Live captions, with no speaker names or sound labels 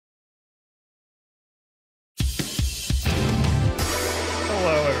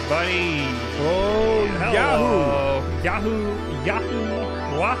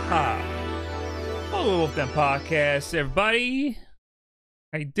Yahoo, Waha. Hello, WULFF DEN Podcast, everybody.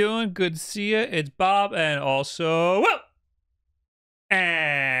 How you doing? Good to see you. It's Bob and also Will.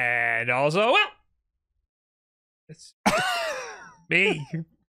 And also Will. It's me.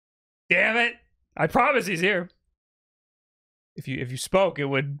 Damn it. I promise he's here. If you spoke, it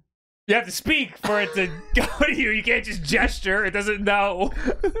would... You have to speak for it to go to you. You can't just gesture. It doesn't know.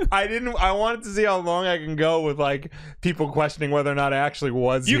 I wanted to see how long I can go with like people questioning whether or not I actually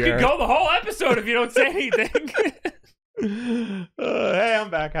was You here. can go the whole episode if you don't say anything. Hey, I'm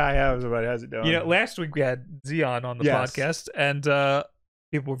back. Hi, how's everybody? How's it doing? You know, last week we had Xeon on the podcast, and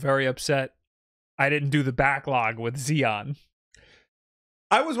people were very upset I didn't do the backlog with Xeon.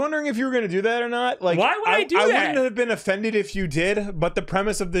 I was wondering if you were going to do that or not. Like, why would I do that? I wouldn't have been offended if you did, but the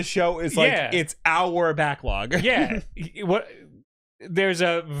premise of this show is like, it's our backlog. Yeah. There's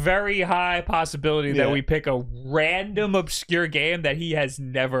a very high possibility that we pick a random obscure game that he has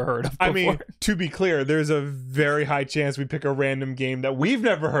never heard of before. I mean, to be clear, there's a very high chance we pick a random game that we've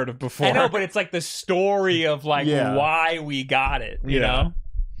never heard of before. I know, but it's like the story of like why we got it, you know?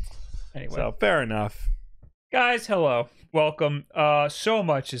 Anyway. So, fair enough. Guys, hello. Welcome. So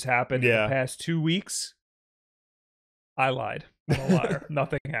much has happened in the past 2 weeks. I lied. I'm a liar.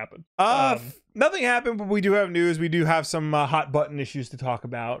 Nothing happened. Nothing happened, but we do have news. We do have some hot button issues to talk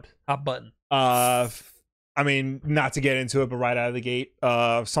about. Hot button. I mean, not to get into it, but right out of the gate,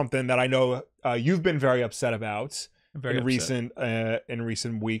 something that I know you've been very upset about in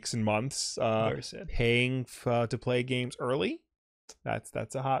recent weeks and months. Very sad. Paying to play games early.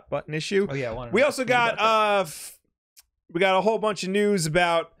 That's a hot button issue. Oh yeah. We also got we got a whole bunch of news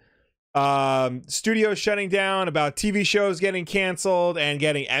about studios shutting down, about TV shows getting canceled and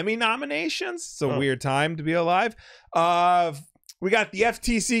getting Emmy nominations. It's a weird time to be alive. We got the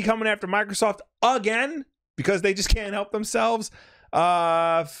FTC coming after Microsoft again because they just can't help themselves.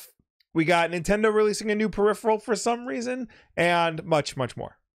 We got Nintendo releasing a new peripheral for some reason, and much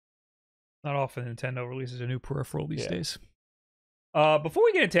more. Not often Nintendo releases a new peripheral these days. Before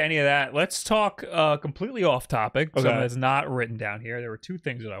we get into any of that, let's talk completely off topic. Something that's not written down here. There were two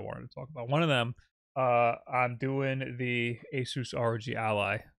things that I wanted to talk about. One of them, I'm doing the Asus ROG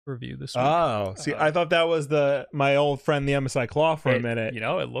Ally review this week. Oh, see, I thought that was my old friend, the MSI Claw, for a minute. You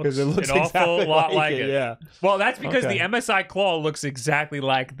know, it looks an exactly awful lot like it. Yeah. Well, that's because the MSI Claw looks exactly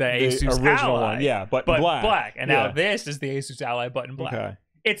like the Asus original Ally. one. Yeah, but black. And now this is the Asus Ally button black. Okay.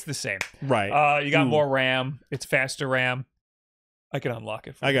 It's the same. Right. You got more RAM. It's faster RAM. I can unlock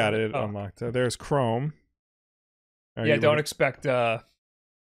it. I got it unlocked. There's Chrome. Don't expect a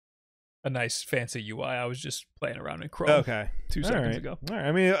nice fancy UI. I was just playing around in Chrome. 2 seconds ago. All right.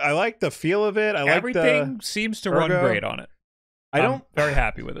 I mean, I like the feel of it. Everything seems to run great on it. I'm very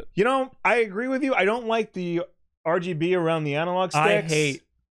happy with it. You know, I agree with you. I don't like the RGB around the analog sticks. I hate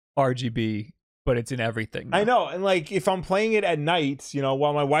RGB. But it's in everything now. I know, and like if I'm playing it at night, you know,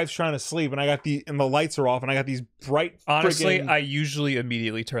 while my wife's trying to sleep, and the lights are off, and I got these bright. Honestly, I usually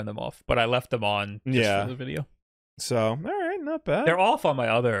immediately turn them off, but I left them on just for the video. So all right, not bad. They're off on my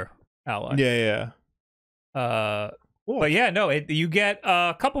other Ally. Yeah. Cool. But yeah, no, you get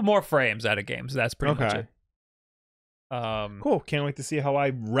a couple more frames out of games. That's pretty much it. Cool. Can't wait to see how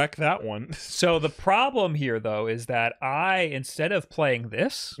I wreck that one. So the problem here, though, is that instead of playing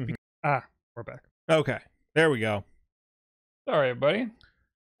this, we're back. Okay. There we go. Sorry, everybody.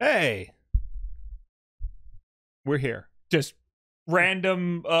 Hey. We're here. Just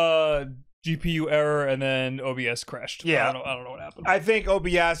random GPU error and then OBS crashed. Yeah. I don't know what happened. I think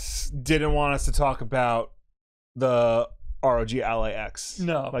OBS didn't want us to talk about the ROG Ally X.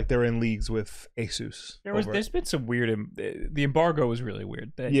 No. Like they're in leagues with Asus. There's been some weird... The embargo was really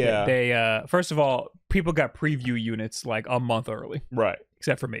weird. They first of all, people got preview units like a month early. Right.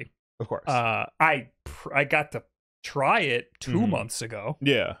 Except for me. Of course. I got to try it 2 months ago.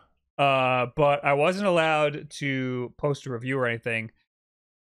 Yeah. But I wasn't allowed to post a review or anything.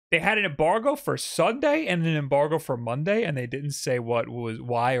 They had an embargo for Sunday and an embargo for Monday, and they didn't say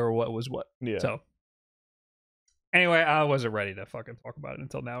why or what was what. Yeah. So anyway, I wasn't ready to fucking talk about it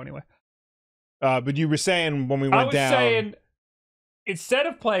until now anyway. But you were saying when we went down... I was saying, instead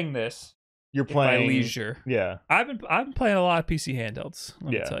of playing this... You're playing... my leisure. Yeah. I've been playing a lot of PC handhelds,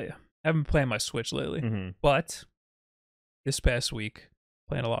 let me tell you. I haven't been playing my Switch lately. But this past week,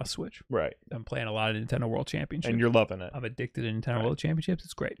 playing a lot of Switch. Right. I'm playing a lot of Nintendo World Championships. And you're loving it. I'm addicted to Nintendo World Championships.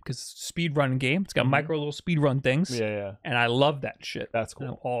 It's great because speed run game. It's got micro little speed run things. Yeah. And I love that shit. That's cool.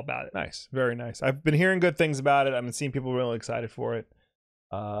 I'm all about it. Nice. Very nice. I've been hearing good things about it. I've been seeing people really excited for it.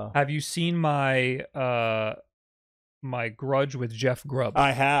 Have you seen my my grudge with Jeff Grubb.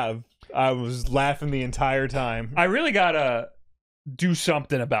 I have. I was laughing the entire time. I really gotta do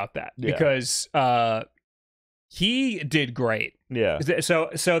something about that because he did great. Yeah.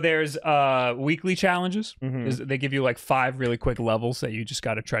 So there's weekly challenges. They give you like 5 really quick levels that you just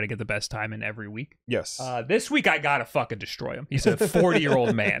got to try to get the best time in every week. Yes. This week I gotta fucking destroy him. He's a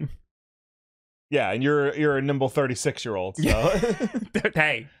 40-year-old man. Yeah, and you're a nimble 36-year-old. So.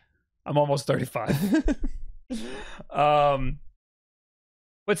 Hey, I'm almost 35.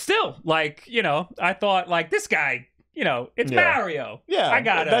 But still, like, you know, I thought like this guy, you know, it's Mario. Yeah, I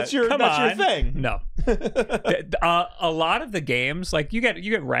gotta. That's your thing. No, a lot of the games, like you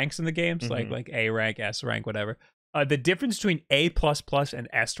get ranks in the games, like A rank, S rank, whatever. The difference between A++ and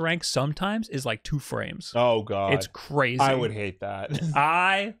S rank sometimes is like 2 frames. Oh god, it's crazy. I would hate that.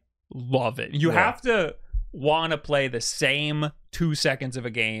 I love it. You have to want to play the same 2 seconds of a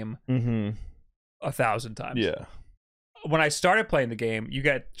game 1,000 times. Yeah. When I started playing the game, you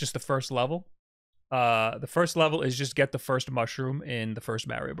get just the first level. The first level is just get the first mushroom in the first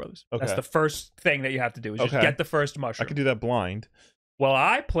Mario Brothers. Okay. That's the first thing that you have to do is just get the first mushroom. I can do that blind. Well,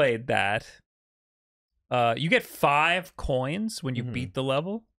 I played that. You get 5 coins when you beat the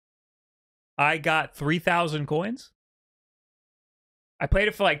level. I got 3,000 coins. I played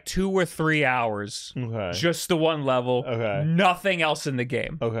it for like 2 or 3 hours. Okay. Just the one level. Okay. Nothing else in the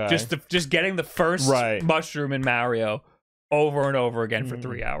game. Okay. Just getting the first mushroom in Mario over and over again for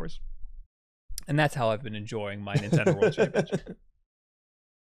 3 hours. And that's how I've been enjoying my Nintendo World Championship.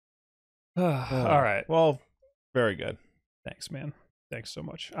 All right. Well, very good. Thanks, man. Thanks so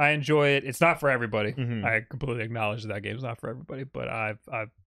much. I enjoy it. It's not for everybody. I completely acknowledge that game's not for everybody, but I've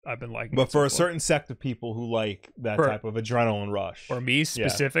been liking it. But for a certain sect of people who like that type of adrenaline rush. For me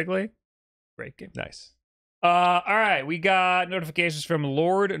specifically, great game. Nice. All right. We got notifications from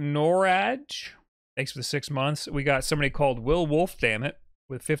Lord Norad. Thanks for the 6 months. We got somebody called WULFF Damn It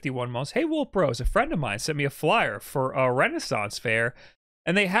with 51 months. Hey, Wolf Bros, a friend of mine sent me a flyer for a Renaissance fair,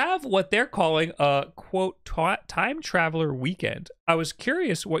 and they have what they're calling a, quote, time traveler weekend. I was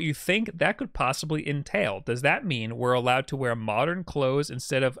curious what you think that could possibly entail. Does that mean we're allowed to wear modern clothes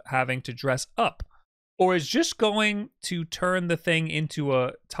instead of having to dress up? Or is just going to turn the thing into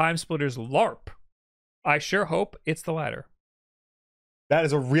a Time Splitters LARP? I sure hope it's the latter. That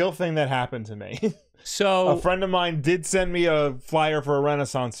is a real thing that happened to me. So a friend of mine did send me a flyer for a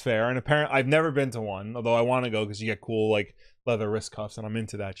Renaissance fair, and apparently I've never been to one, although I want to go because you get cool like leather wrist cuffs, and I'm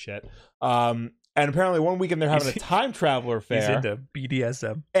into that shit. And apparently one weekend they're having a time traveler fair. He's into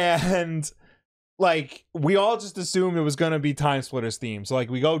BDSM, and like we all just assumed it was gonna be Time Splitters themed. So like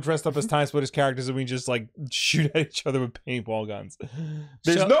we go dressed up as Time Splitters characters, and we just like shoot at each other with paintball guns.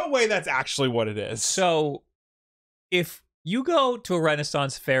 There's no way that's actually what it is. So if you go to a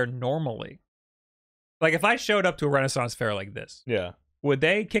Renaissance fair normally, like if I showed up to a Renaissance fair like this, would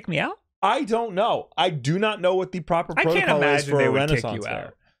they kick me out? I don't know. I do not know what the proper protocol is for a Renaissance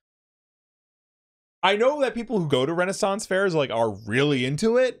fair. I know that people who go to Renaissance fairs like are really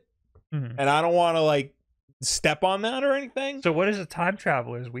into it, and I don't want to like step on that or anything. So what is a Time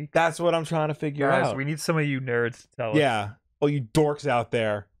Travelers Week? That's what I'm trying to figure out. We need some of you nerds to tell us. Yeah. Oh, you dorks out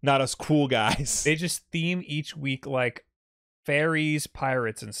there, not us cool guys. They just theme each week like fairies,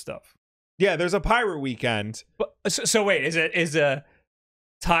 pirates, and stuff. Yeah, there's a pirate weekend. But so wait, is a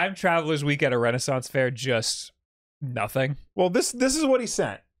Time Travelers Week at a Renaissance fair just nothing? Well, this is what he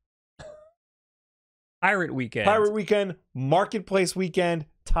sent. Pirate weekend. Pirate weekend, marketplace weekend,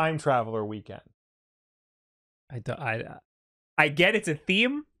 time traveler weekend. I get it's a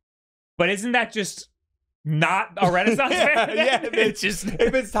theme, but isn't that just not a Renaissance fair? Yeah, it's just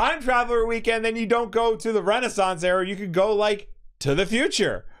if it's time traveler weekend, then you don't go to the Renaissance era. You could go like to the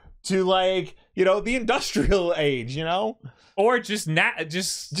future. To like, you know, the industrial age, you know, or just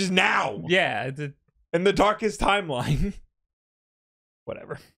just now, yeah, in the darkest timeline.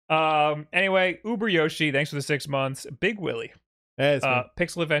 Whatever. Anyway, Uber Yoshi, thanks for the 6 months. Big Willie,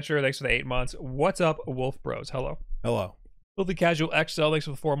 Pixel Adventure, thanks for the 8 months. What's up, Wolf Bros? Hello. Filthy Casual XL, thanks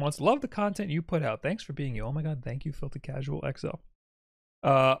for the 4 months. Love the content you put out. Thanks for being you. Oh my god, thank you, Filthy Casual XL.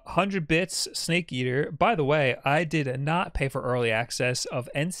 100 bits Snake Eater. By the way, I did not pay for early access of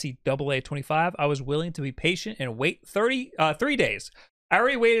NCAA 25. I was willing to be patient and wait 3 days. I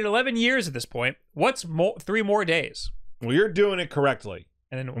already waited 11 years at this point. What's 3 more days? Well, you're doing it correctly.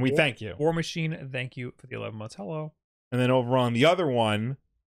 And then we thank you. War Machine, thank you for the 11 months. Hello. And then over on the other one,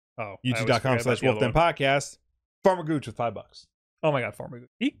 youtube.com/WULFF DEN Podcast, Farmer Gooch with $5. Oh my god, Farmer Gooch.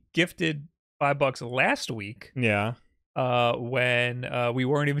 He gifted $5 last week. Yeah. When we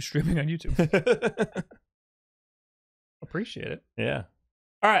weren't even streaming on YouTube. Appreciate it. Yeah.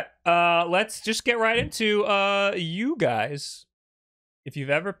 All right, let's just get right into you guys. If you've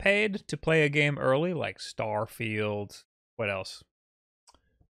ever paid to play a game early, like Starfield, what else?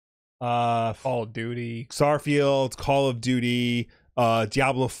 Call of Duty, Starfield, Call of Duty,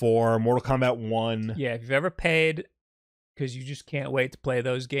 Diablo 4, Mortal Kombat 1. Yeah, if you've ever paid because you just can't wait to play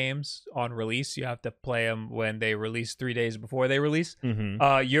those games on release, you have to play them when they release 3 days before they release.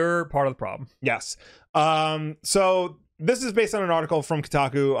 You're part of the problem. Yes. So this is based on an article from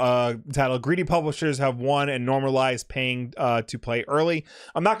Kotaku titled "Greedy Publishers Have Won and Normalized Paying to Play Early."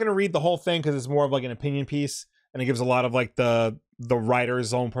 I'm not going to read the whole thing because it's more of like an opinion piece, and it gives a lot of like the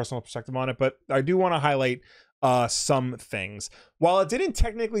writer's own personal perspective on it. But I do want to highlight some things. While it didn't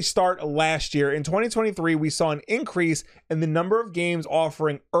technically start last year, in 2023, we saw an increase in the number of games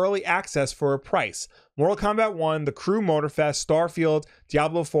offering early access for a price. Mortal Kombat 1, The Crew Motorfest, Starfield,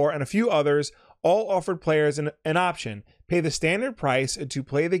 Diablo 4, and a few others all offered players an option. Pay the standard price to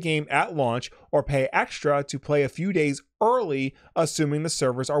play the game at launch or pay extra to play a few days early, assuming the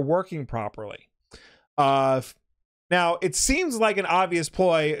servers are working properly. Now, it seems like an obvious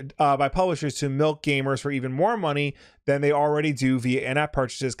ploy by publishers to milk gamers for even more money than they already do via in-app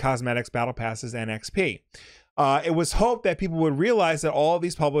purchases, cosmetics, battle passes, and XP. It was hoped that people would realize that all of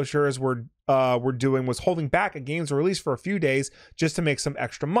these publishers were doing was holding back a game's release for a few days just to make some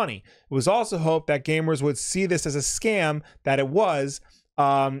extra money. It was also hoped that gamers would see this as a scam that it was,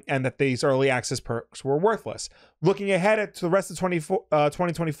 and that these early access perks were worthless. Looking ahead to the rest of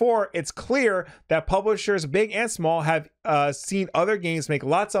 2024, it's clear that publishers, big and small, have seen other games make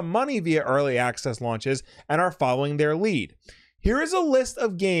lots of money via early access launches and are following their lead. Here is a list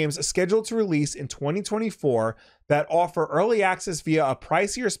of games scheduled to release in 2024 that offer early access via a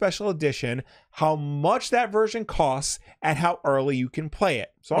pricier special edition, how much that version costs, and how early you can play it.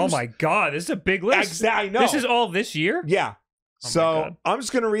 So my God, this is a big list. I know. This is all this year? Yeah. So I'm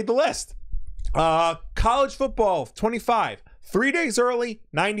just going to read the list. College football 25, 3 days early,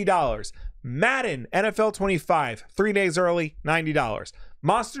 $90. Madden NFL 25, 3 days early, $90.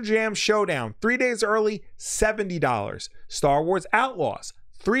 Monster Jam Showdown 3 days early, $70. Star Wars Outlaws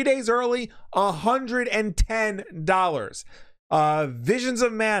 3 days early, $110. Visions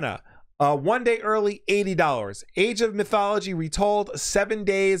of Mana 1 day early, $80. Age of Mythology Retold 7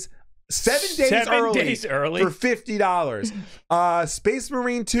 days early for $50. Space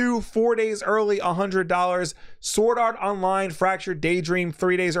Marine 2 4 days early, $100. Sword Art Online Fractured Daydream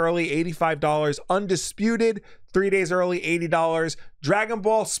 3 days early, $85. Undisputed 3 days early, $80. Dragon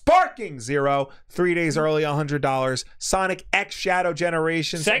Ball Sparking Zero 3 days early, $100. Sonic X Shadow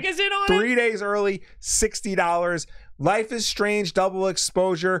Generations Sega's in on 3 days early, $60. Life is Strange Double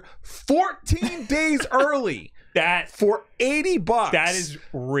Exposure 14 days early. That for $80. That is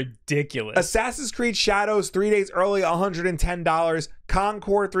ridiculous. Assassin's Creed Shadows 3 days early, $110.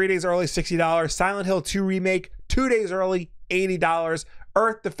 Concord 3 days early, $60. Silent Hill 2 Remake 2 days early, $80.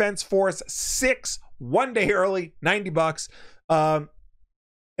 Earth Defense Force 6 1 day early, $90.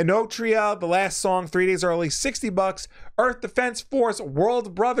 Inotria The Last Song 3 days early, $60. Earth Defense Force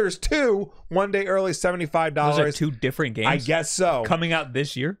World Brothers 2 1 day early, $75. Those are two different games. I guess so. Coming out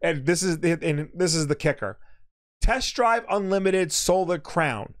this year. And this is the kicker. Test Drive Unlimited Solar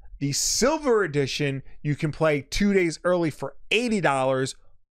Crown. The Silver Edition, you can play 2 days early for $80,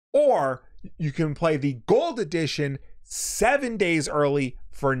 or you can play the Gold Edition 7 days early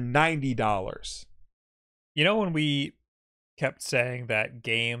for $90. You know, when we kept saying that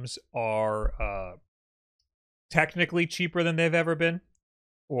games are technically cheaper than they've ever been,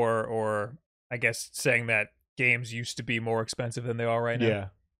 or I guess saying that games used to be more expensive than they are right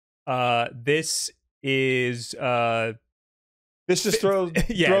now. Yeah. This is this just throws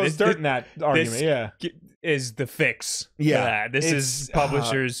dirt in that argument. Is the fix for yeah that. This is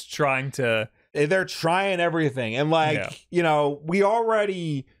publishers trying to, they're trying everything, and you know, we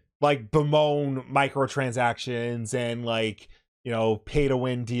already like bemoan microtransactions and like, you know, pay to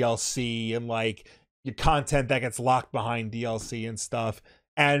win DLC and like your content that gets locked behind DLC and stuff,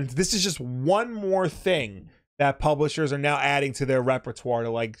 and this is just one more thing that publishers are now adding to their repertoire to,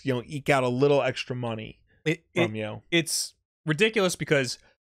 like, you know, eke out a little extra money from you. It's ridiculous because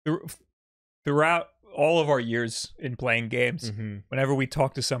throughout all of our years in playing games, whenever we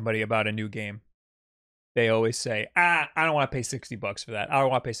talk to somebody about a new game, they always say, I don't want to pay $60 for that. I don't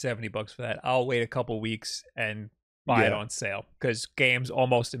want to pay $70 for that. I'll wait a couple weeks and buy it on sale, because games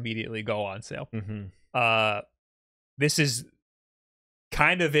almost immediately go on sale. This is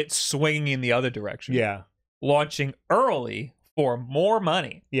kind of it swinging in the other direction. Yeah. Launching early for more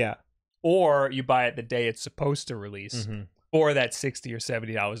money. Yeah. Or you buy it the day it's supposed to release for that $60 or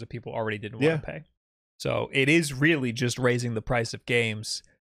 $70 that people already didn't want to pay. So it is really just raising the price of games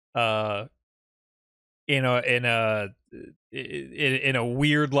in a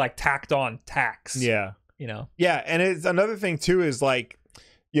weird like tacked on tax. Yeah. Yeah, and it's another thing too is like,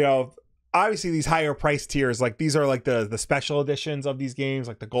 obviously these higher price tiers, like these are like the special editions of these games,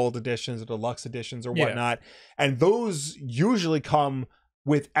 like the gold editions or deluxe editions or whatnot, and those usually come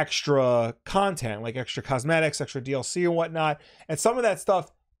with extra content, like extra cosmetics, extra DLC and whatnot, and some of that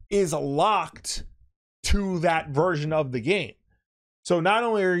stuff is locked to that version of the game. So not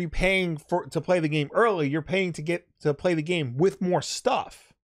only are you paying to play the game early, you're paying to get to play the game with more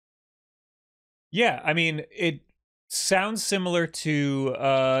stuff. Yeah, I mean, it sounds similar to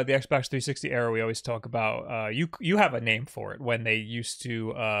the Xbox 360 era we always talk about. You have a name for it, when they used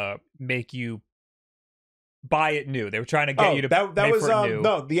to make you buy it new. They were trying to get you to that pay was for it new.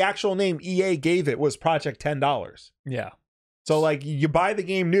 No, the actual name EA gave it was Project $10. Yeah. So like you buy the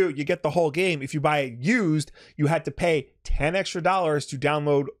game new, you get the whole game. If you buy it used, you had to pay $10 extra to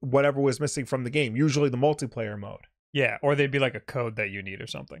download whatever was missing from the game, usually the multiplayer mode. Yeah, or they'd be like a code that you need or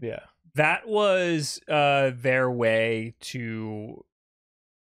something. Yeah. That was their way to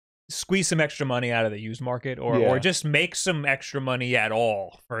squeeze some extra money out of the used market, or just make some extra money at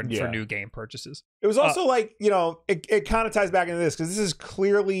all for new game purchases. It was also like, it kind of ties back into this, because this is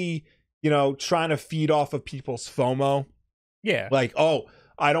clearly, trying to feed off of people's FOMO. Yeah. Like, oh,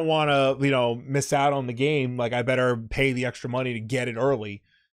 I don't want to, miss out on the game. Like, I better pay the extra money to get it early.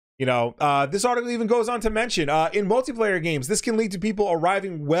 This article even goes on to mention, in multiplayer games, this can lead to people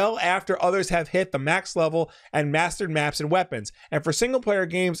arriving well after others have hit the max level and mastered maps and weapons. And for single player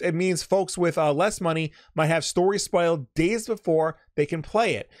games, it means folks with less money might have stories spoiled days before they can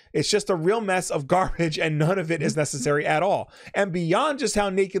play it. It's just a real mess of garbage, and none of it is necessary at all. And beyond just how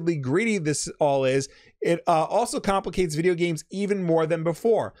nakedly greedy this all is, it also complicates video games even more than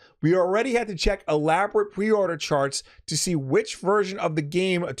before. We already had to check elaborate pre-order charts to see which version of the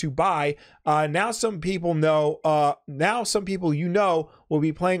game to buy. Now some people will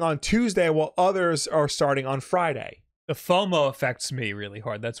be playing on Tuesday, while others are starting on Friday. The FOMO affects me really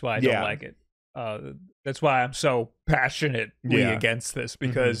hard. That's why I don't like it. That's why I'm so passionately against this,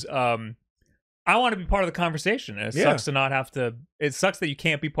 because I want to be part of the conversation, and it sucks to not have to. It sucks that you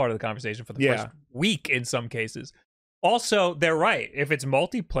can't be part of the conversation for the first week in some cases. Also, they're right. If it's a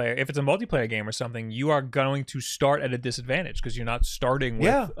multiplayer game or something, you are going to start at a disadvantage because you're not starting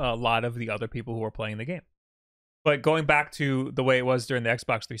with a lot of the other people who are playing the game. But going back to the way it was during the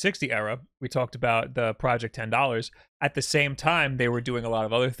Xbox 360 era, we talked about the Project $10. At the same time, they were doing a lot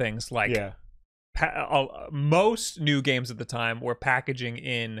of other things, like most new games at the time were packaging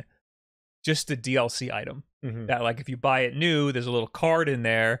in just a DLC item. That, like, if you buy it new, there's a little card in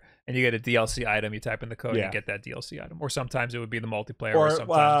there, and you get a DLC item. You type in the code, and you get that DLC item. Or sometimes it would be the multiplayer. Or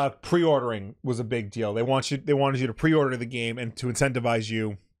sometimes pre-ordering was a big deal. They wanted you to pre-order the game, and to incentivize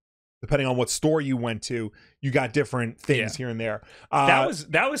you, depending on what store you went to, you got different things here and there.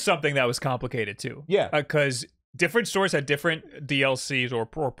 That was something that was complicated too. Yeah, because different stores had different DLCs or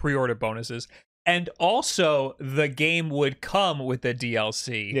pre-order bonuses. And also, the game would come with the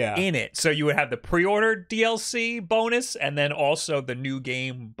DLC in it. So you would have the pre-order DLC bonus, and then also the new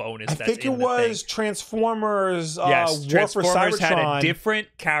game bonus. I think it was Transformers. Yes, Transformers had a different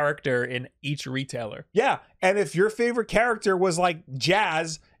character in each retailer. Yeah, and if your favorite character was like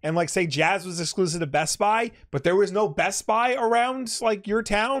Jazz, and like say Jazz was exclusive to Best Buy, but there was no Best Buy around like your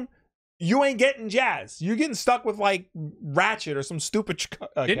town, you ain't getting Jazz. You're getting stuck with like Ratchet or some stupid Didn't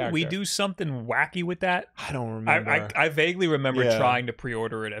character. we do something wacky with that? I don't remember. I vaguely remember trying to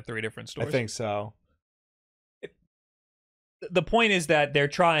pre-order it at 3 different stores. I think so. The point is that they're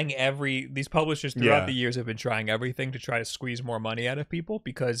trying these publishers throughout the years have been trying everything to try to squeeze more money out of people,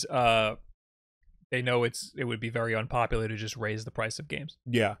 because they know it would be very unpopular to just raise the price of games.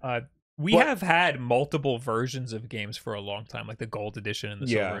 Yeah. We have had multiple versions of games for a long time, like the gold edition and the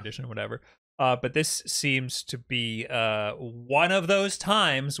silver edition, whatever. But this seems to be one of those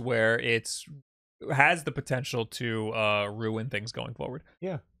times where it has the potential to ruin things going forward.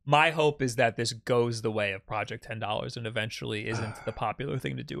 Yeah. My hope is that this goes the way of Project $10 and eventually isn't the popular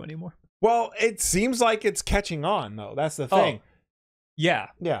thing to do anymore. Well, it seems like it's catching on, though. That's the thing. Yeah.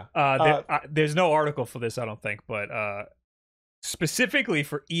 There's no article for this, I don't think, but specifically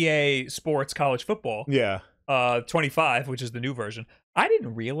for EA Sports College Football, 25, which is the new version, I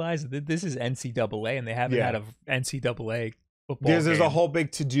didn't realize that this is NCAA, and they haven't had a NCAA football There's a whole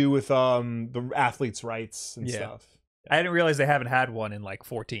big to-do with the athletes' rights and stuff. I didn't realize they haven't had one in like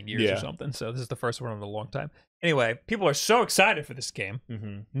 14 years or something, so this is the first one in a long time. Anyway, people are so excited for this game.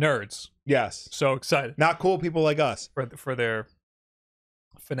 Nerds. Yes. So excited. Not cool people like us. For their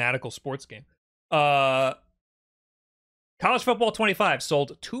fanatical sports game. College Football 25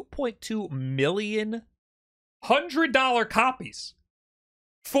 sold 2.2 million $100 copies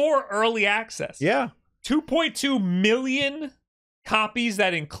for early access. Yeah. 2.2 million copies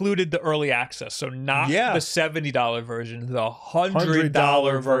that included the early access. So not the $70 version, the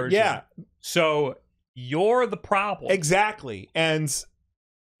 $100 version. Yeah. So you're the problem. Exactly. And,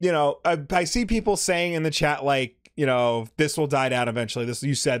 you know, I see people saying in the chat, like, you know, this will die down eventually. This,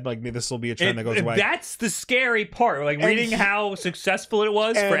 you said, like, this will be a trend that goes away. That's the scary part. Like, reading how successful it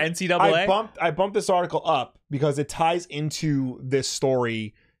was for NCAA. I bumped this article up because it ties into this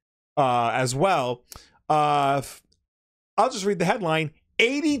story as well. I'll just read the headline.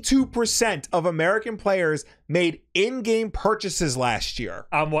 82% of American players made in-game purchases last year.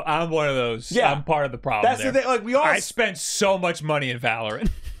 I'm one of those. Yeah. I'm part of the problem. That's the thing. Like, I spent so much money in Valorant.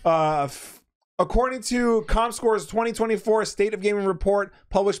 According to ComScore's 2024 State of Gaming report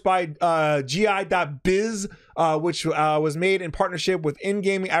published by GI.biz, which was made in partnership with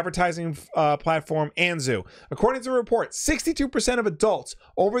in-gaming advertising platform Anzu. According to the report, 62% of adults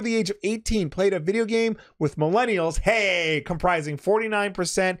over the age of 18 played a video game, with millennials, comprising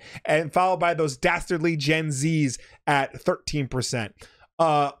 49%, and followed by those dastardly Gen Zs at 13%.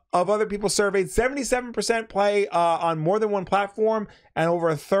 Of other people surveyed, 77% play on more than one platform, and over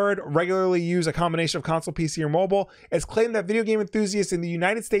a third regularly use a combination of console, PC, or mobile. It's claimed that video game enthusiasts in the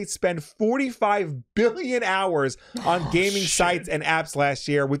United States spend 45 billion hours on gaming sites and apps last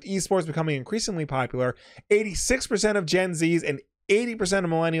year, with esports becoming increasingly popular. 86% of Gen Zs and 80% of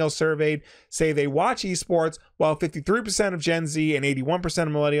millennials surveyed say they watch esports, while 53% of Gen Z and 81% of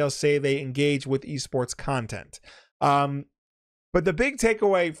millennials say they engage with esports content. But the big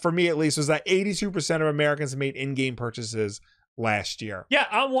takeaway for me, at least, was that 82% of Americans made in-game purchases last year. Yeah,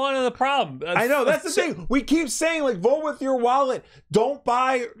 I'm one of the problem. I know, that's the thing. We keep saying, like, vote with your wallet. Don't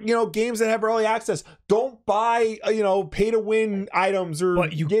buy, you know, games that have early access. Don't buy, you know, pay-to-win items.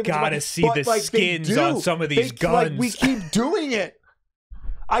 But you gotta see the skins on some of these guns. Like, we keep doing it.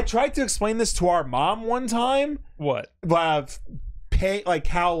 I tried to explain this to our mom one time. What? Pay, like,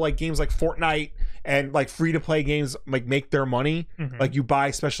 how, like, games like Fortnite and like free to play games like make their money. Like, you buy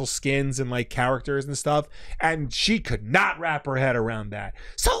special skins and like characters and stuff, and she could not wrap her head around that.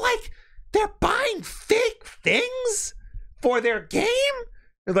 So, like, they're buying fake things for their game?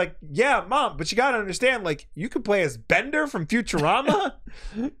 It's like, yeah, mom, but you gotta understand, like, you could play as Bender from Futurama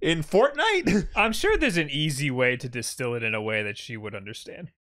in Fortnite. I'm sure there's an easy way to distill it in a way that she would understand,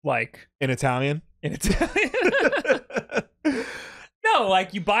 like in Italian. No,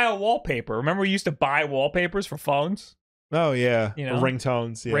 like, you buy a wallpaper. Remember we used to buy wallpapers for phones? Oh, yeah. You know?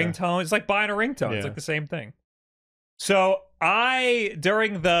 Ringtones. Yeah. Ringtones. It's like buying a ringtone. Yeah. It's like the same thing. So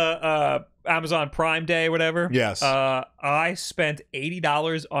during the Amazon Prime Day, whatever. Yes. I spent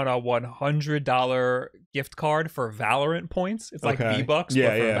 $80 on a $100 gift card for Valorant points. It's like V-Bucks,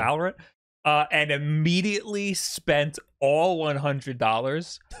 but for Valorant. And immediately spent all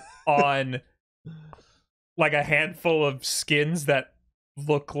 $100 on like a handful of skins that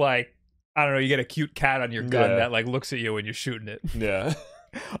look like, I don't know, you get a cute cat on your gun that like looks at you when you're shooting it. Yeah.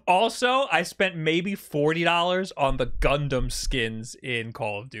 Also, I spent maybe $40 on the Gundam skins in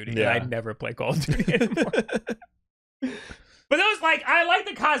Call of Duty. Yeah. And I never play Call of Duty anymore. But those, like, I like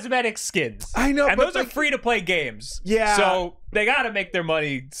the cosmetic skins. I know, and those are free to play games. Yeah. So they got to make their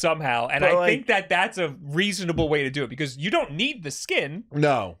money somehow. And I think that that's a reasonable way to do it, because you don't need the skin.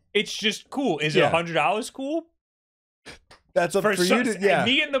 No. It's just cool. Is it $100 cool? That's up for you to, yeah.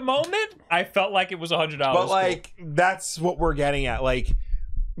 Me in the moment, I felt like it was $100. But, like, that's what we're getting at. Like,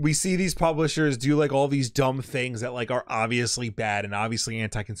 we see these publishers do, like, all these dumb things that, like, are obviously bad and obviously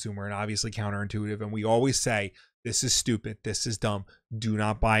anti-consumer and obviously counterintuitive. And we always say, this is stupid. This is dumb. Do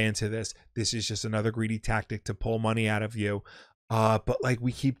not buy into this. This is just another greedy tactic to pull money out of you. But, like,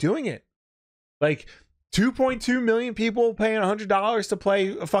 we keep doing it. Like, 2.2 million people paying $100 to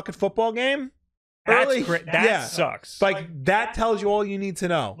play a fucking football game? That's great. That sucks. Like, that tells you all you need to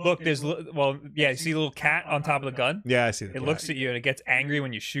know. Look, there's, well, yeah, you see a little cat on top of the gun? Yeah, I see that. It looks at you and it gets angry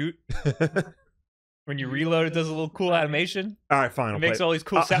when you shoot. When you reload, it does a little cool animation. All right, fine. It makes all these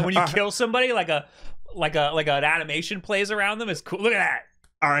cool sounds. When you kill somebody, like an animation plays around them. It's cool. Look at that.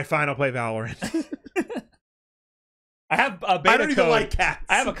 All right, fine. I'll play Valorant. I have a beta code. I don't even like cats.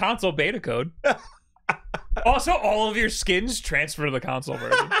 I have a console beta code. Also, all of your skins transfer to the console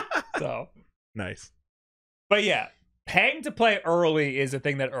version. So nice. But yeah, paying to play early is a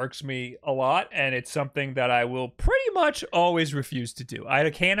thing that irks me a lot, and it's something that I will pretty much always refuse to do. I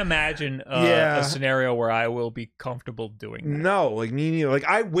can't imagine a scenario where I will be comfortable doing that. No, like me neither. Like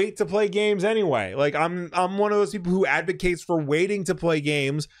I wait to play games anyway. Like I'm one of those people who advocates for waiting to play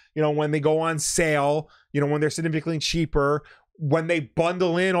games, you know, when they go on sale, you know, when they're significantly cheaper. When they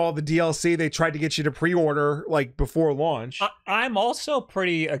bundle in all the DLC, they tried to get you to pre-order like before launch. I'm also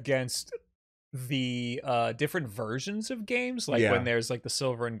pretty against the different versions of games, like when there's like the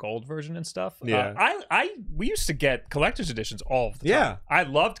silver and gold version and stuff. We used to get collector's editions all the time. I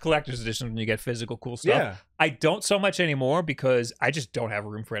loved collector's editions when you get physical cool stuff. I don't so much anymore because I just don't have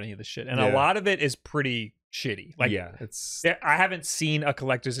room for any of this shit, and a lot of it is pretty shitty. Like I haven't seen a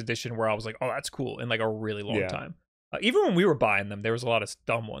collector's edition where I was like, oh, that's cool, in like a really long time. Even when we were buying them, there was a lot of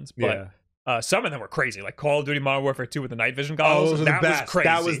dumb ones, but some of them were crazy, like Call of Duty Modern Warfare 2 with the night vision goggles. Oh, those are the best. Was crazy.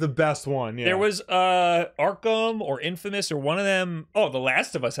 That was the best one. There was Arkham or Infamous or one of them. Oh, The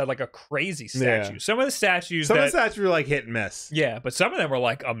Last of Us had like a crazy statue. Some of the statues were like hit and miss. Yeah, but some of them were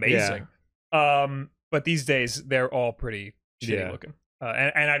like amazing. But these days they're all pretty shitty looking.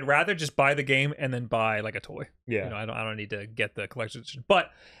 And I'd rather just buy the game and then buy like a toy. You know, I don't need to get the collector's edition.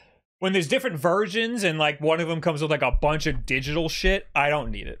 But when there's different versions and like one of them comes with like a bunch of digital shit, I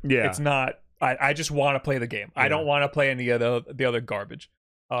don't need it. It's not. I just want to play the game. I don't want to play any of the other garbage.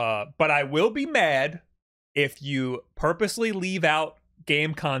 But I will be mad if you purposely leave out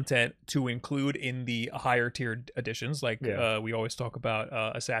game content to include in the higher tiered editions. Like we always talk about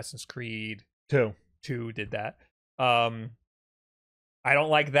Assassin's Creed 2 did that. I don't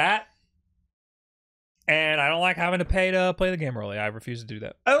like that. And I don't like having to pay to play the game early. I refuse to do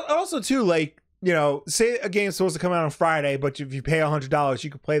that. Also, too, like, you know, say a game's supposed to come out on Friday, but if you pay $100, you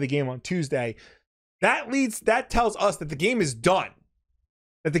can play the game on Tuesday. That tells us that the game is done.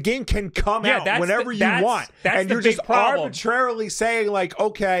 That the game can come out whenever you want. And you're just arbitrarily saying, like,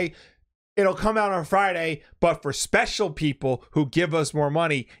 okay, it'll come out on Friday, but for special people who give us more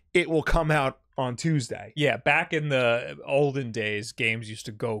money, it will come out on Tuesday. Yeah, back in the olden days, games used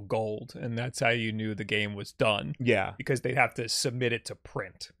to go gold, and that's how you knew the game was done. Yeah, because they'd have to submit it to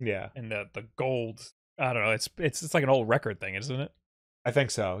print. Yeah, and the gold, I don't know, it's like an old record thing, isn't it? I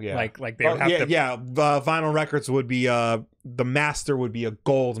think so. Yeah, like they would have to. Yeah, vinyl records would be the master would be a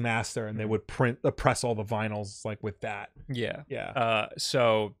gold master, and they would press all the vinyls like with that. Yeah.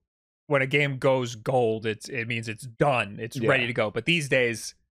 So when a game goes gold, it means it's done. It's ready to go. But these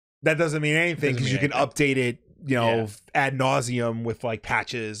days, that doesn't mean anything because you can update it, you know, ad nauseum with like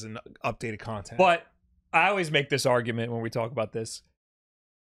patches and updated content. But I always make this argument when we talk about this.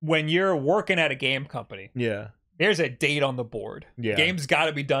 When you're working at a game company, there's a date on the board. Game's got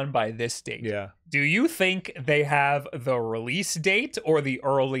to be done by this date. Do you think they have the release date or the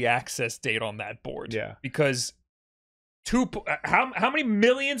early access date on that board? Because how many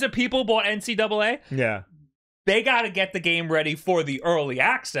millions of people bought NCAA? They got to get the game ready for the early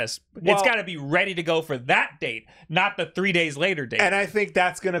access. Well, it's got to be ready to go for that date, not the 3 days later date. And I think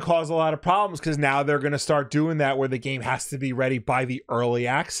that's going to cause a lot of problems because now they're going to start doing that where the game has to be ready by the early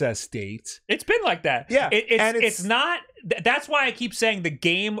access date. It's been like that. Yeah. It's not. That's why I keep saying the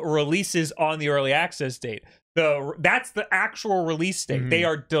game releases on the early access date. That's the actual release date. They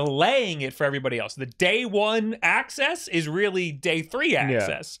are delaying it for everybody else. The day one access is really day three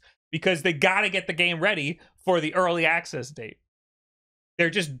access. Because they got to get the game ready for the early access date. They're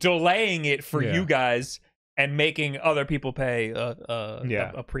just delaying it for you guys and making other people pay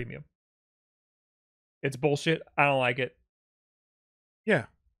a premium. It's bullshit. I don't like it. Yeah,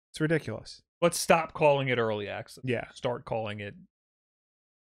 it's ridiculous. Let's stop calling it early access. Yeah. Start calling it,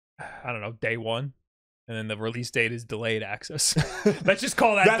 I don't know, day one. And then the release date is delayed access. Let's just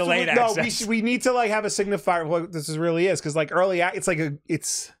call that delayed access. No, we need to like have a signifier of what this really is. Because like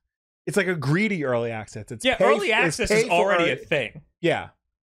it's like a greedy early access. Early access is already a thing. Yeah.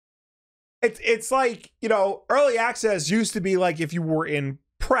 It's like, you know, early access used to be like if you were in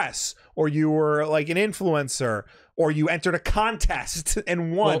press or you were like an influencer or you entered a contest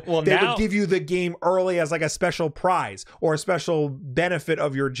and won. They would give you the game early as like a special prize or a special benefit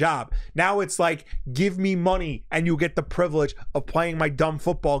of your job. Now it's like, give me money and you get the privilege of playing my dumb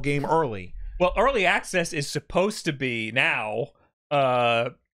football game early. Well, early access is supposed to be now,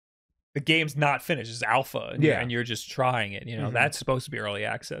 the game's not finished. It's alpha, and you're just trying it. You know, that's supposed to be early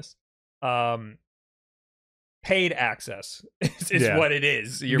access. Paid access is what it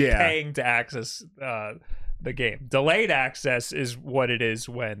is. You're paying to access the game. Delayed access is what it is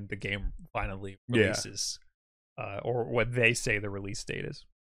when the game finally releases, or what they say the release date is.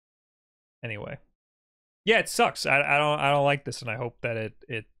 Anyway, it sucks. I don't like this, and I hope that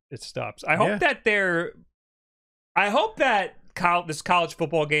it stops. I hope that they're I hope that this college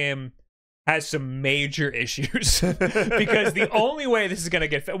football game has some major issues because the only way this is going to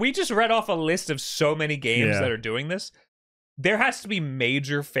get... We just read off a list of so many games that are doing this. There has to be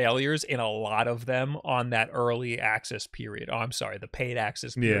major failures in a lot of them on that early access period. Oh, I'm sorry, the paid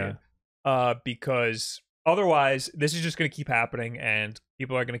access period. Because otherwise, this is just going to keep happening and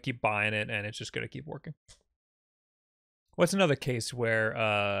people are going to keep buying it and it's just going to keep working. What's another case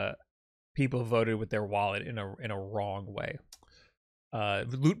where people voted with their wallet in a wrong way?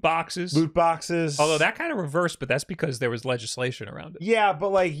 Loot boxes. Although that kind of reversed, but that's because there was legislation around it. Yeah, but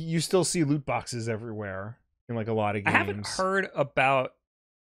like you still see loot boxes everywhere in like a lot of games. I haven't heard about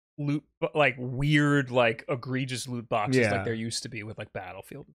weird, like egregious loot boxes like there used to be with like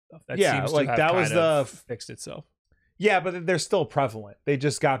Battlefield and stuff. That seems like to have that was the fixed itself. Yeah, but they're still prevalent. They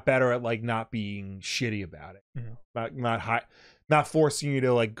just got better at like not being shitty about it. Not forcing you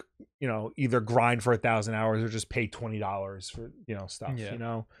to like, either grind for 1,000 hours or just pay $20 for,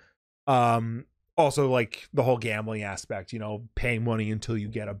 stuff, Also like the whole gambling aspect, paying money until you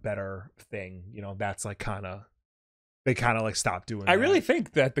get a better thing, that's like they kind of like stopped doing that. I really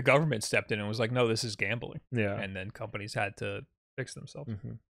think that the government stepped in and was like, no, this is gambling. Yeah. And then companies had to fix themselves.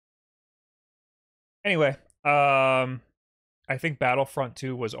 Anyway, I think Battlefront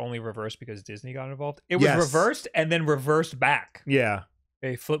 2 was only reversed because Disney got involved. It was reversed and then reversed back. Yeah.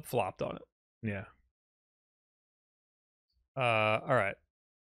 They flip-flopped on it. Yeah. All right.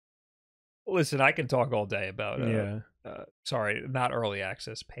 Listen, I can talk all day about sorry, not early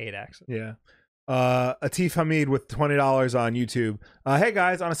access, paid access. Yeah. Atif Hamid with $20 on YouTube. Hey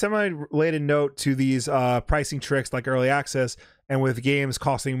guys, on a semi-related note to these pricing tricks like early access, and with games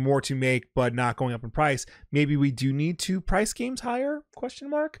costing more to make but not going up in price, maybe we do need to price games higher? ?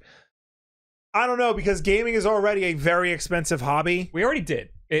 I don't know, because gaming is already a very expensive hobby. We already did.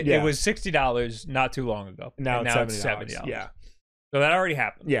 It was $60 not too long ago. Now it's $70. Yeah. So that already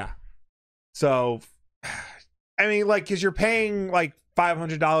happened. Yeah. So, I mean, like, because you're paying like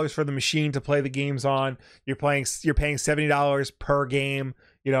 $500 for the machine to play the games on. You're paying $70 per game,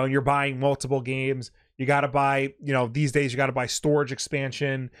 and you're buying multiple games. You got to buy, these days you got to buy storage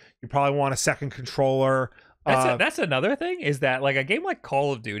expansion. You probably want a second controller. That's another thing, is that like a game like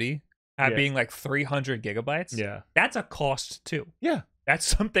Call of Duty being like 300 gigabytes. Yeah. That's a cost too. Yeah. That's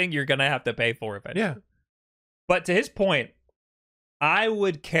something you're going to have to pay for eventually. Yeah. But to his point, I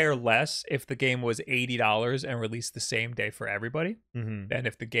would care less if the game was $80 and released the same day for everybody than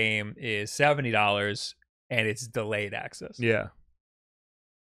if the game is $70 and it's delayed access. Yeah.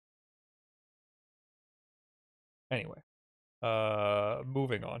 Anyway,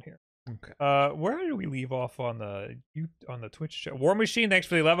 moving on here. Okay. Where did we leave off on the Twitch show? War Machine, thanks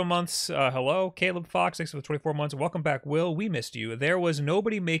for the 11 months. Hello, Caleb Fox, thanks for the 24 months. Welcome back, Will. We missed you. There was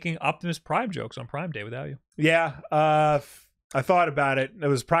nobody making Optimus Prime jokes on Prime Day without you. Yeah. I thought about it. It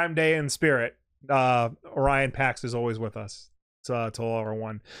was Prime Day in spirit. Orion Pax is always with us. It's all over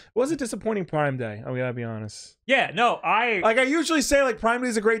one. It was a disappointing Prime Day. I gotta be honest. Yeah, no, I usually say like Prime Day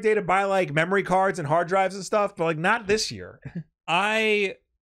is a great day to buy like memory cards and hard drives and stuff, but like not this year. I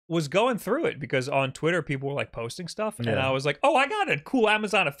was going through it because on Twitter people were like posting stuff, and I was like, oh, I got a cool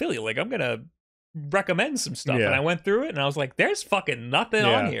Amazon affiliate. Like I'm gonna recommend some stuff, and I went through it, and I was like, there's fucking nothing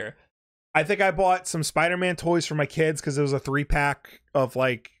on here. I think I bought some Spider-Man toys for my kids because it was a 3-pack of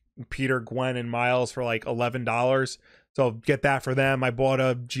like Peter, Gwen, and Miles for like $11. So I'll get that for them. I bought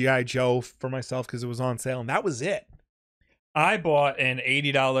a G.I. Joe for myself because it was on sale, and that was it. I bought an $80,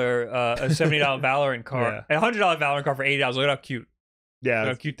 a $70 Valorant card, a $100 Valorant card for $80. Look how cute. Yeah. Look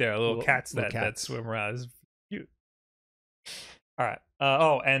how cute they are. Little cats that swim around. It's cute. All right.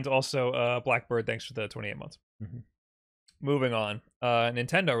 And also Blackbird, thanks for the 28 months. Moving on.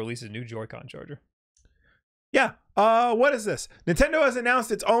 Nintendo releases a new Joy-Con charger. Yeah. What is this? Nintendo has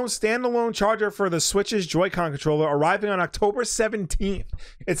announced its own standalone charger for the Switch's Joy-Con controller, arriving on October 17th.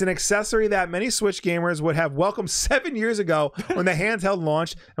 It's an accessory that many Switch gamers would have welcomed 7 years ago when the handheld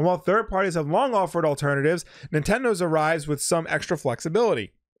launched, and while third parties have long offered alternatives, Nintendo's arrives with some extra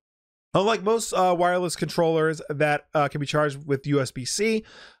flexibility. Unlike most wireless controllers that can be charged with USB-C,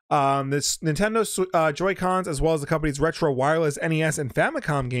 this Nintendo Joy-Cons, as well as the company's retro wireless NES and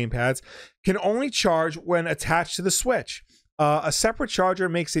Famicom gamepads, can only charge when attached to the Switch. A separate charger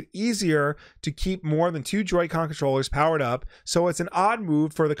makes it easier to keep more than 2 Joy-Con controllers powered up, so it's an odd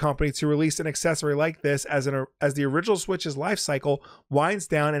move for the company to release an accessory like this as the original Switch's life cycle winds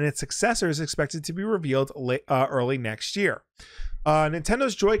down and its successor is expected to be revealed early next year.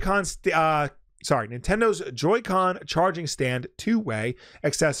 Nintendo's Joy-Con Nintendo's Joy-Con charging stand two-way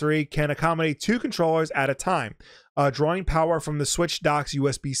accessory can accommodate 2 controllers at a time, drawing power from the Switch dock's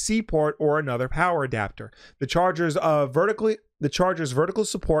USB-C port or another power adapter. The charger's vertical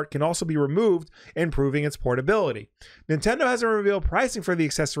support can also be removed, improving its portability. Nintendo hasn't revealed pricing for the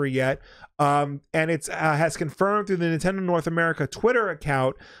accessory yet, and it has confirmed through the Nintendo North America Twitter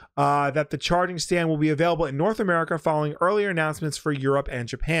account that the charging stand will be available in North America following earlier announcements for Europe and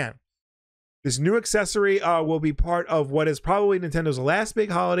Japan. This new accessory will be part of what is probably Nintendo's last big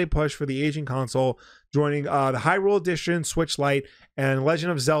holiday push for the aging console, joining the Hyrule Edition, Switch Lite, and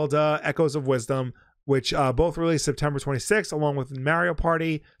Legend of Zelda Echoes of Wisdom, which both released September 26th, along with a new Mario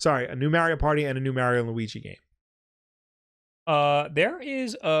Party and a new Mario and Luigi game. There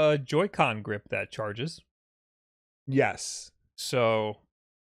is a Joy-Con grip that charges. Yes. So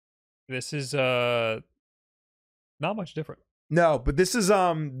this is not much different. No, but this is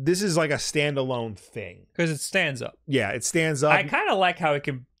like a standalone thing because it stands up. Yeah, it stands up. I kind of like how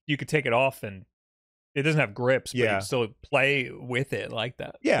you could take it off and it doesn't have grips, but you can still play with it like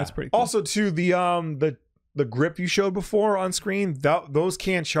that. Yeah, that's pretty cool. Also, too, the grip you showed before on screen, those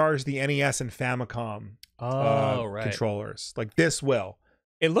can't charge the NES and Famicom controllers. Like this will.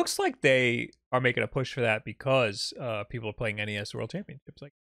 It looks like they are making a push for that because people are playing NES World Championships.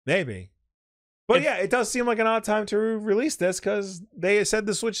 Like maybe. But yeah, it does seem like an odd time to release this because they said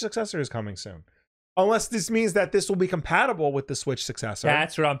the Switch successor is coming soon. Unless this means that this will be compatible with the Switch successor.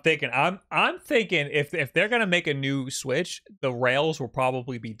 That's what I'm thinking. I'm thinking if they're gonna make a new Switch, the rails will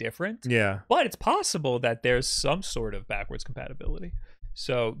probably be different. Yeah. But it's possible that there's some sort of backwards compatibility.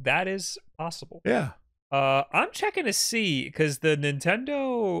 So that is possible. Yeah. I'm checking to see because the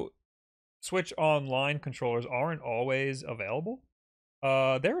Nintendo Switch Online controllers aren't always available.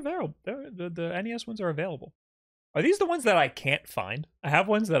 They're available. The NES ones are available. Are these the ones that I can't find? I have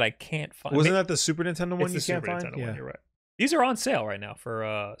ones that I can't find. Wasn't that the Super Nintendo one you can't find? Nintendo one, you're right. These are on sale right now for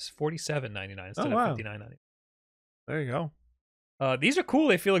 $47.99 instead of $59.99. There you go. These are cool.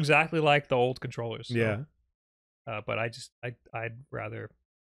 They feel exactly like the old controllers. So. Yeah. But I'd rather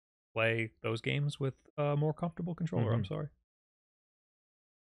play those games with a more comfortable controller. I'm sorry.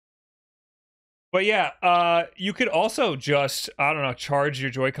 But yeah, you could also just, I don't know, charge your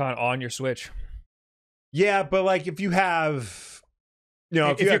Joy-Con on your Switch. Yeah, but like if you have,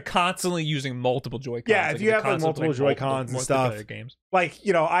 if you're constantly using multiple Joy-Cons. Yeah, if you have like multiple Joy-Cons and stuff. Games. Like,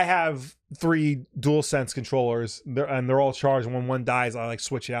 I have 3 DualSense controllers and they're all charged. When one dies, I like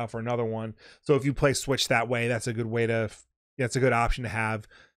switch it out for another one. So if you play Switch that way, that's a good option to have,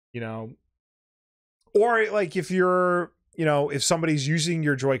 Or like if you're, if somebody's using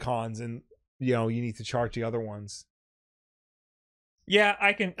your Joy-Cons and you need to charge the other ones. Yeah,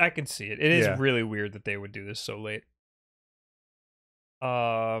 I can see it. It is really weird that they would do this so late.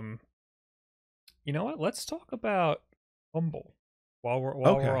 You know what? Let's talk about Humble while we're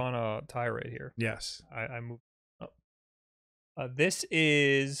on a tirade here. Yes, I moved up. This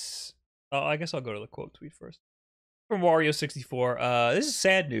is. I guess I'll go to the quote tweet first from Wario64. This is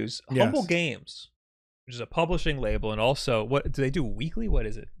sad news. Yes. Humble Games, which is a publishing label, and also what do they do weekly? What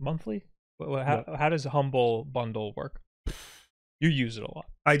is it? Monthly? How does Humble Bundle work? You use it a lot.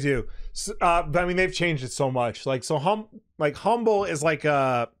 I do. So, I mean, they've changed it so much. Humble is like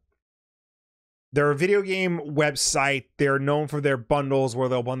they're a video game website. They're known for their bundles where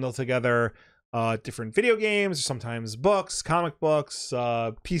they'll bundle together different video games, sometimes books, comic books,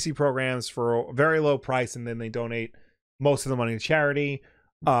 PC programs for a very low price, and then they donate most of the money to charity.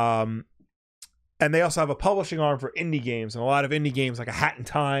 And they also have a publishing arm for indie games, and a lot of indie games like A Hat in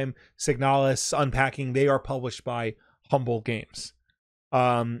Time, Signalis, Unpacking, they are published by Humble Games.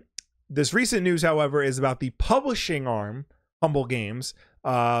 This recent news, however, is about the publishing arm, Humble Games,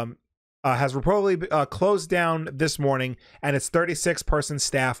 has reportedly closed down this morning, and its 36-person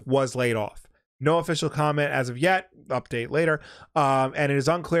staff was laid off. No official comment as of yet. Update later. And it is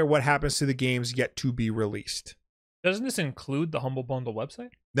unclear what happens to the games yet to be released. Doesn't this include the Humble Bundle website?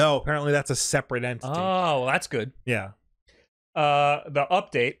 No, apparently that's a separate entity. Oh, well, that's good. Yeah. The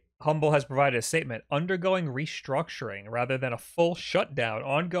update, Humble has provided a statement, undergoing restructuring rather than a full shutdown.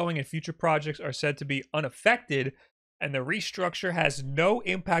 Ongoing and future projects are said to be unaffected, and the restructure has no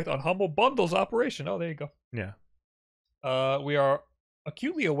impact on Humble Bundle's operation. Oh, there you go. Yeah. We are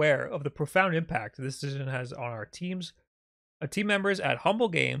acutely aware of the profound impact this decision has on our team members at Humble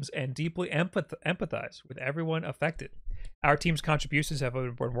Games and deeply empathize with everyone affected. Our team's contributions have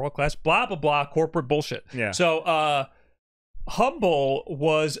been world-class, blah, blah, blah, corporate bullshit. Yeah. So, Humble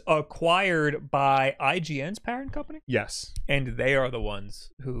was acquired by IGN's parent company. Yes. And they are the ones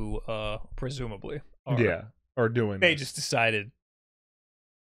who, presumably, are doing They this. just decided,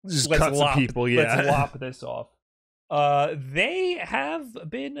 just cut some people. Yeah, let's lop this off. They have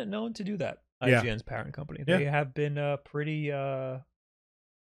been known to do that. IGN's parent company. They have been pretty. I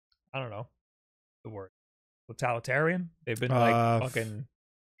don't know the word. Totalitarian. They've been like fucking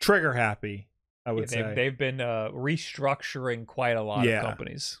trigger happy. I would say they've been restructuring quite a lot of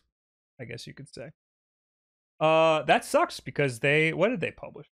companies. I guess you could say. That sucks because what did they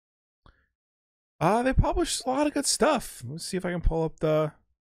publish? They published a lot of good stuff. Let's see if I can pull up the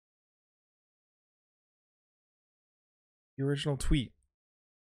original tweet.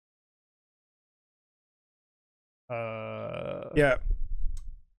 Yeah.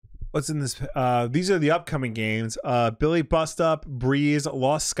 What's in this? These are the upcoming games. Billy Bust Up, Breeze,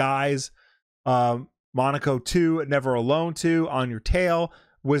 Lost Skies, Monaco 2, Never Alone 2, On Your Tail,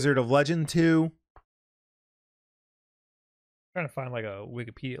 Wizard of Legend 2. Trying to find like a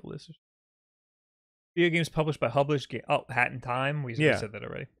Wikipedia list. Video games published by Publish Game. Oh, Hat in Time. We said that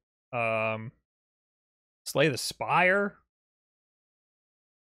already. Slay the Spire.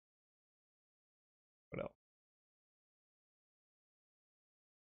 What else?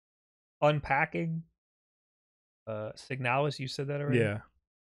 Unpacking. Signalis. You said that already. Yeah.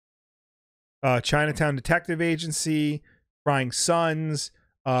 Chinatown Detective Agency, Crying Sons,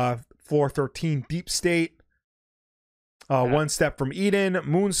 Floor 13 Deep State. One Step from Eden,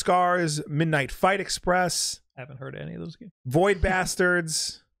 Moon Scars, Midnight Fight Express. Haven't heard of any of those games. Void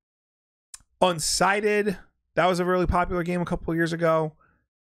Bastards, Unsighted. That was a really popular game a couple of years ago.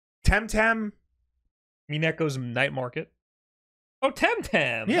 Temtem. Mineko's Night Market. Oh,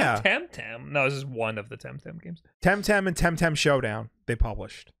 Temtem. Yeah. Temtem. No, this is one of the Temtem games. Temtem and Temtem Showdown. They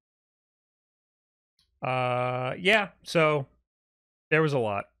published. Yeah. So there was a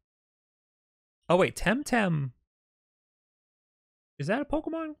lot. Oh wait, Temtem. Is that a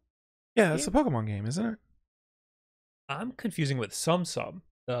Pokemon? Yeah, that's a Pokemon game, isn't it? I'm confusing with Sum,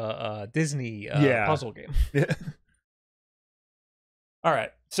 Disney puzzle game. Yeah. All right.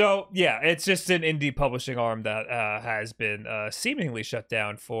 So, yeah, it's just an indie publishing arm that has been seemingly shut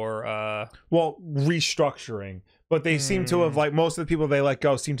down for... restructuring. But they seem to have, like, most of the people they let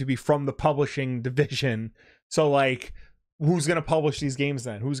go seem to be from the publishing division. So, like, who's going to publish these games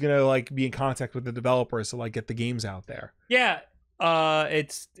then? Who's going to, like, be in contact with the developers to, like, get the games out there? Yeah.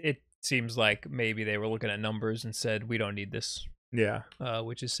 It seems like maybe they were looking at numbers and said, we don't need this. Yeah.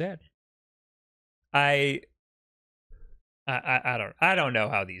 Which is sad. I don't know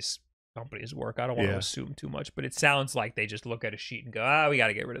how these companies work. I don't want to assume too much, but it sounds like they just look at a sheet and go, we got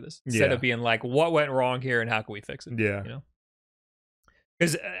to get rid of this. Instead of being like, what went wrong here and how can we fix it? Yeah. You know?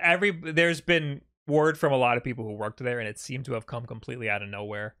 Because there's been word from a lot of people who worked there and it seemed to have come completely out of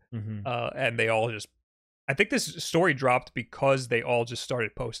nowhere. And they all just, I think this story dropped because they all just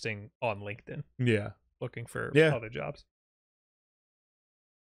started posting on LinkedIn. Yeah. Looking for other jobs.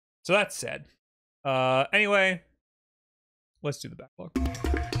 So that's sad. Anyway, let's do the backlog.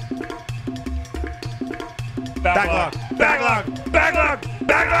 Backlog!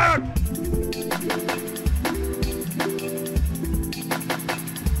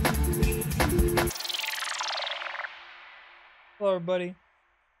 Hello, everybody.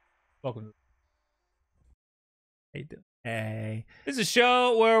 Welcome. How you doing? Hey. This is a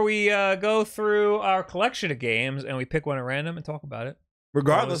show where we go through our collection of games and we pick one at random and talk about it.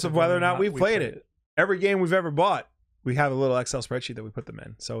 Regardless of whether or not we've played it. Every game we've ever bought, we have a little Excel spreadsheet that we put them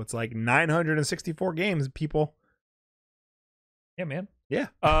in. So it's like 964 games, people. Yeah, man. Yeah.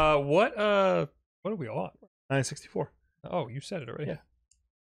 What are we on? 964. Oh, you said it already.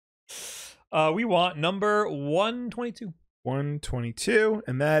 Yeah. We want number 122. 122,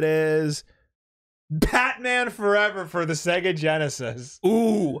 and that is Batman Forever for the Sega Genesis.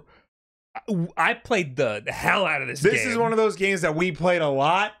 Ooh. I played the hell out of this game. This is one of those games that we played a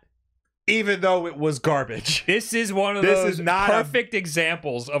lot, even though it was garbage. This is one of those perfect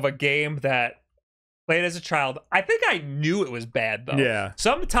examples of a game that played as a child. I think I knew it was bad, though. Yeah.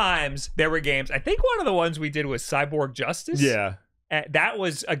 Sometimes there were games. I think one of the ones we did was Cyborg Justice. Yeah. That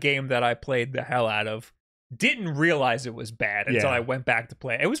was a game that I played the hell out of. Didn't realize it was bad until I went back to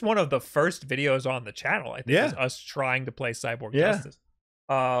play. It was one of the first videos on the channel, I think, was us trying to play Cyborg Justice.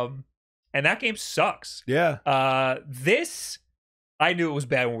 And that game sucks. Yeah. This, I knew it was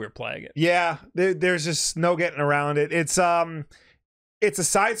bad when we were playing it. Yeah, there's just no getting around it. It's a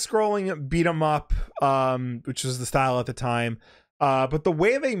side-scrolling beat 'em up, which was the style at the time. But the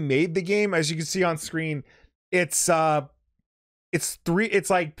way they made the game, as you can see on screen, it's like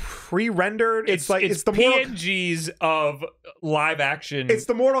pre-rendered. It's the PNGs of live action. It's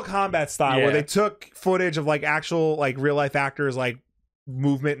the Mortal Kombat style where they took footage of like actual like real life actors like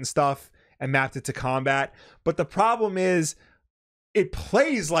movement and stuff and mapped it to combat. But the problem is it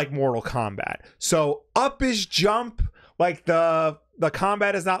plays like Mortal Kombat. So up is jump. Like the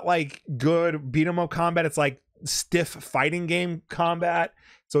combat is not like good beat 'em up combat. It's like stiff fighting game combat.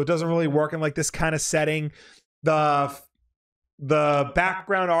 So it doesn't really work in like this kind of setting. The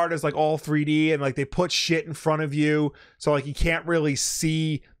background art is like all 3D, and like they put shit in front of you. So like you can't really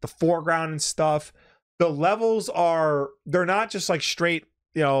see the foreground and stuff. The levels they're not just like straight,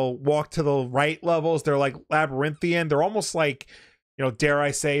 walk to the right levels. They're like labyrinthian. They're almost like, dare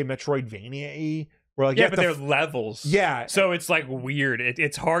I say, Metroidvania-y. Where like, but they're levels. Yeah. So it's like weird.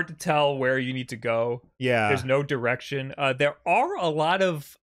 It's hard to tell where you need to go. Yeah. There's no direction. There are a lot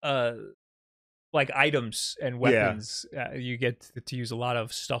of like items and weapons. You get to use a lot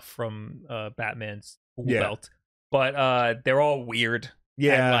of stuff from Batman's tool belt. But they're all weird.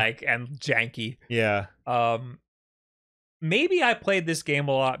 Yeah. And janky. Yeah. Maybe I played this game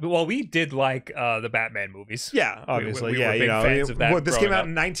a lot. Well, we did like the Batman movies. Yeah, obviously. We were big fans of that. This came out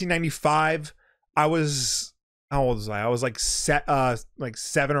in 1995. How old was I? I was like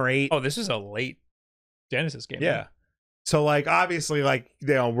 7 or 8. Oh, this is a late Genesis game. Yeah. So like obviously like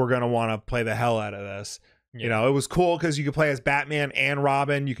we're gonna want to play the hell out of this. Yeah. It was cool because you could play as Batman and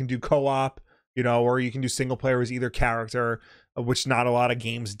Robin. You can do co-op, or you can do single player as either character, which not a lot of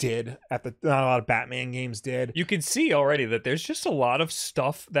games did not a lot of Batman games did. You can see already that there's just a lot of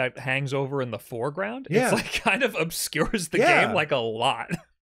stuff that hangs over in the foreground. Yeah. It's like kind of obscures the game like a lot.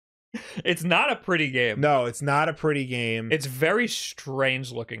 It's not a pretty game. No, it's not a pretty game. It's very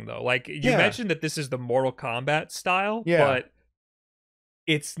strange looking though. Like you mentioned that this is the Mortal Kombat style, but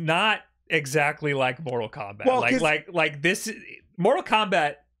it's not exactly like Mortal Kombat. Well, like this Mortal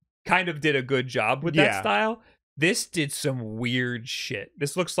Kombat kind of did a good job with that style. This did some weird shit.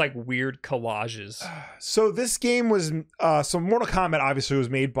 This looks like weird collages. So this game was Mortal Kombat obviously was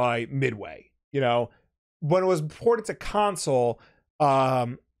made by Midway. When it was ported to console,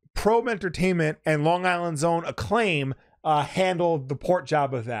 Probe Entertainment and Long Island's own Acclaim handled the port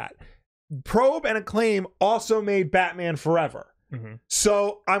job of that. Probe and Acclaim also made Batman Forever. Mm-hmm.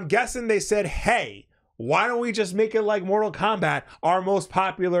 So I'm guessing they said, hey, why don't we just make it like Mortal Kombat, our most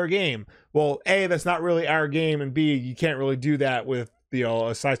popular game? Well, A, that's not really our game, and B, you can't really do that with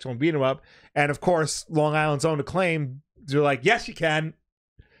a side-scrolling beat 'em up. And of course, Long Island's own Acclaim, they're like, yes, you can.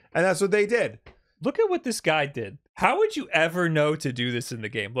 And that's what they did. Look at what this guy did. How would you ever know to do this in the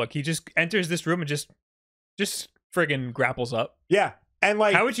game? Look, he just enters this room and just friggin' grapples up. Yeah. And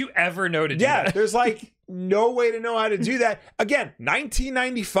like, how would you ever know to do that? Yeah, there's like no way to know how to do that. Again,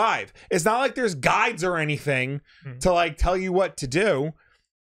 1995. It's not like there's guides or anything to like tell you what to do.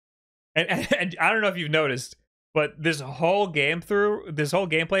 And I don't know if you've noticed, but this whole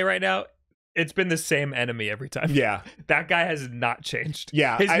gameplay right now, it's been the same enemy every time. Yeah. That guy has not changed.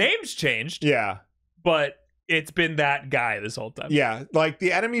 Yeah. His name's changed. Yeah. But it's been that guy this whole time. Yeah. Like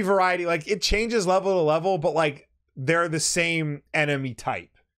the enemy variety, like it changes level to level, but like they're the same enemy type.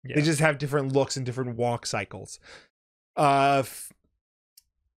 Yeah. They just have different looks and different walk cycles. Yeah,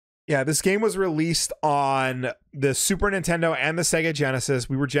 this game was released on the Super Nintendo and the Sega Genesis.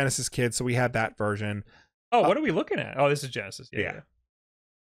 We were Genesis kids, so we had that version. Oh, what are we looking at? Oh, this is Genesis. Yeah.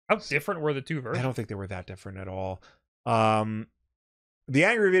 How different were the two versions? I don't think they were that different at all. The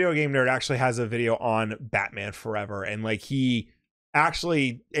Angry Video Game Nerd actually has a video on Batman Forever, and like he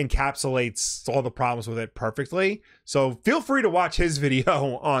actually encapsulates all the problems with it perfectly. So feel free to watch his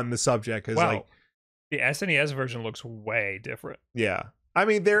video on the subject. Wow. Like the SNES version looks way different. Yeah. I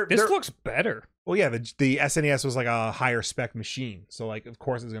mean, this looks better. Well, yeah, the SNES was like a higher spec machine. So like, of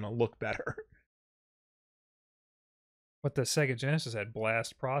course it's going to look better. But the Sega Genesis had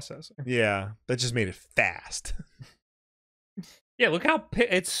blast processor. Yeah, that just made it fast. Yeah, look how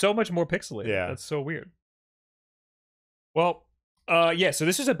it's so much more pixelated. Yeah. That's so weird. Well, yeah, so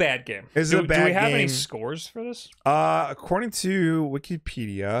this is a bad game. Do we have any scores for this? According to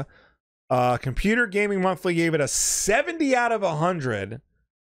Wikipedia, Computer Gaming Monthly gave it a 70 out of 100.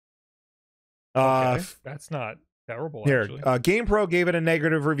 Okay, that's not terrible, actually. GamePro gave it a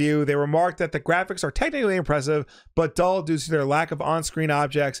negative review. They remarked that the graphics are technically impressive, but dull due to their lack of on-screen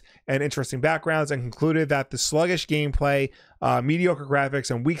objects and interesting backgrounds, and concluded that the sluggish gameplay, mediocre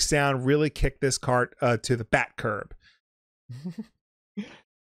graphics, and weak sound really kicked this cart to the bat curb.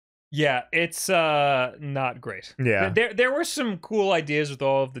 Yeah, it's not great. Yeah, there were some cool ideas with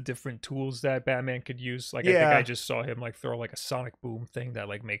all of the different tools that Batman could use. Like I think I just saw him like throw like a sonic boom thing that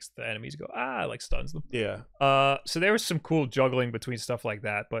like makes the enemies go like stuns them. Yeah. So there was some cool juggling between stuff like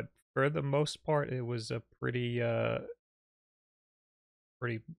that, but for the most part, it was a pretty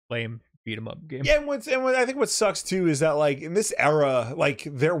lame beat 'em up game. Yeah, and what I think what sucks too is that like in this era, like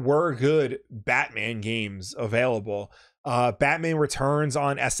there were good Batman games available. Batman Returns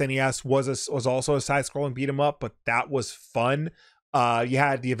on SNES was also a side-scrolling beat 'em up, but that was fun. You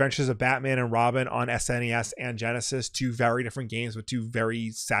had The Adventures of Batman and Robin on SNES and Genesis, two very different games with two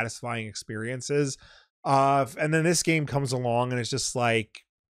very satisfying experiences. And then this game comes along and it's just like,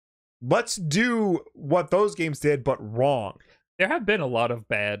 let's do what those games did, but wrong. There have been a lot of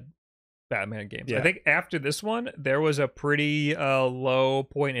bad Batman games. Yeah. I think after this one, there was a pretty low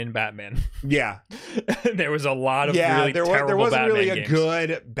point in Batman. Yeah. There was a lot of really terrible there wasn't Batman really a games.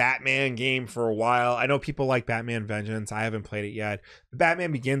 good Batman game for a while. I know people like Batman Vengeance. I haven't played it yet. The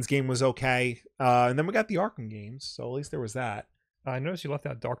Batman Begins game was okay. And then we got the Arkham games, so at least there was that. I noticed you left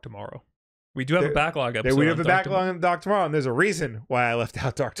out Dark Tomorrow. We do have a backlog episode. We have a backlog on Dark Tomorrow, and there's a reason why I left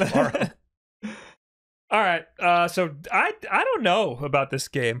out Dark Tomorrow. All right, so I don't know about this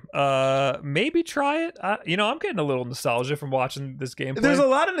game. Maybe try it. I'm getting a little nostalgia from watching this game. There's a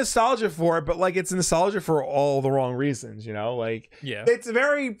lot of nostalgia for it, but like it's nostalgia for all the wrong reasons. Like it's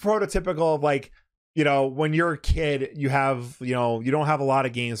very prototypical of like when you're a kid, you have you don't have a lot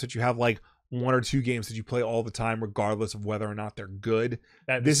of games, but you have like one or two games that you play all the time, regardless of whether or not they're good.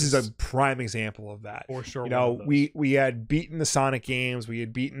 This is a prime example of that. For sure. We had beaten the Sonic games. We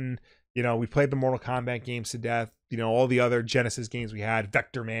had beaten. We played the Mortal Kombat games to death, all the other Genesis games we had,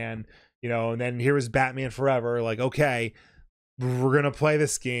 Vector Man, and then here was Batman Forever. Like, okay, we're going to play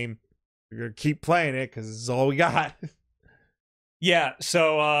this game. We're going to keep playing it because this is all we got. Yeah,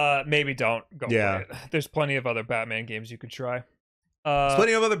 so maybe don't go play it. There's plenty of other Batman games you could try. There's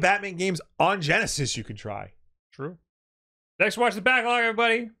plenty of other Batman games on Genesis you could try. True. Thanks for watching the backlog,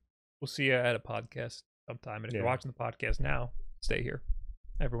 everybody. We'll see you at a podcast sometime. And if you're watching the podcast now, stay here.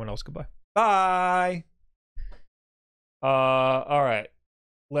 Everyone else, goodbye. Bye. All right.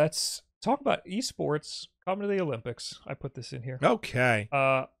 Let's talk about eSports coming to the Olympics. I put this in here. Okay.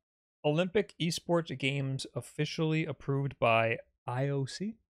 Olympic eSports games officially approved by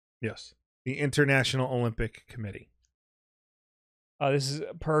IOC. Yes. The International Olympic Committee. This is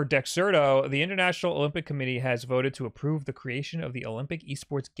per Dexerto. The International Olympic Committee has voted to approve the creation of the Olympic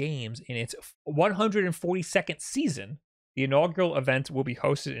eSports Games in its 142nd season. The inaugural event will be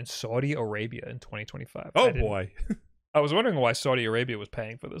hosted in Saudi Arabia in 2025. Oh, boy. I was wondering why Saudi Arabia was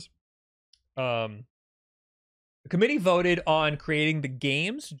paying for this. The committee voted on creating the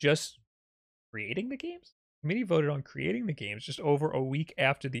games just over a week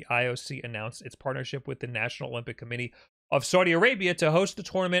after the IOC announced its partnership with the National Olympic Committee of Saudi Arabia to host the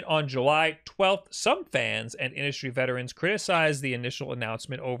tournament on July 12th. Some fans and industry veterans criticized the initial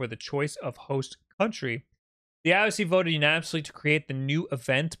announcement over the choice of host country. The IOC voted unanimously to create the new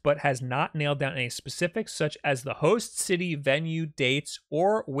event, but has not nailed down any specifics, such as the host city, venue, dates,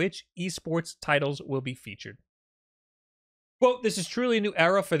 or which esports titles will be featured. Quote, this is truly a new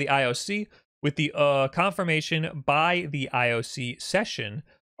era for the IOC. With the confirmation by the IOC session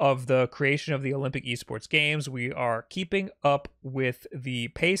of the creation of the Olympic esports games, we are keeping up with the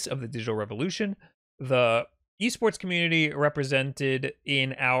pace of the digital revolution. The esports community represented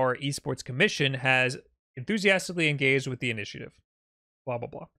in our esports commission has enthusiastically engaged with the initiative. Blah, blah,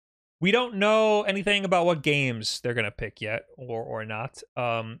 blah. We don't know anything about what games they're going to pick yet or not.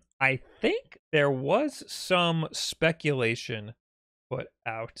 I think there was some speculation put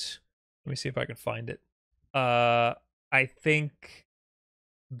out. Let me see if I can find it. I think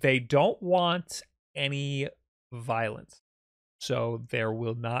they don't want any violence. So there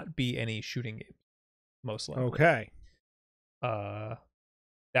will not be any shooting games, most likely. Okay.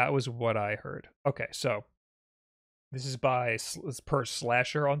 That was what I heard. Okay, so this is per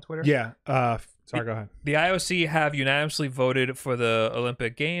Slasher on Twitter. Yeah. Sorry, go ahead. The IOC have unanimously voted for the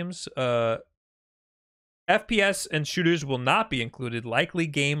Olympic Games. FPS and shooters will not be included. Likely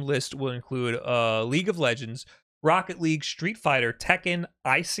game list will include League of Legends, Rocket League, Street Fighter, Tekken,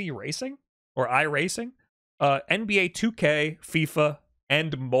 iRacing, NBA 2K, FIFA,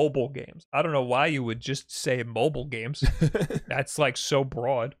 and mobile games. I don't know why you would just say mobile games. That's like so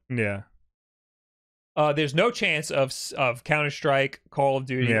broad. Yeah. There's no chance of Counter-Strike, Call of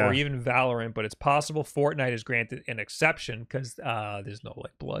Duty, or even Valorant, but it's possible Fortnite is granted an exception because there's no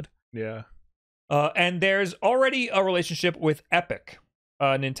like blood. Yeah. And there's already a relationship with Epic.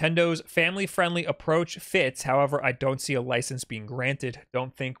 Nintendo's family-friendly approach fits. However, I don't see a license being granted.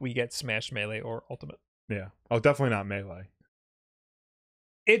 Don't think we get Smash Melee or Ultimate. Yeah. Oh, definitely not Melee.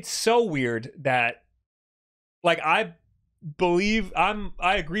 It's so weird that, like, I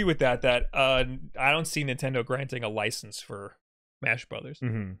agree with that I don't see Nintendo granting a license for Smash Brothers.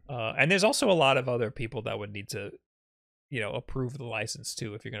 Mm-hmm. And there's also a lot of other people that would need to, approve the license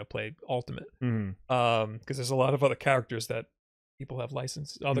too if you're going to play Ultimate. Mm-hmm. Because there's a lot of other characters that people have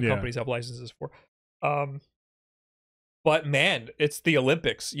licenses, other companies have licenses for. But man, it's the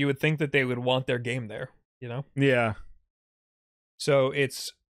Olympics. You would think that they would want their game there, you know? Yeah. So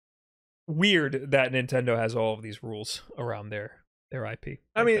it's weird that Nintendo has all of these rules around their IP.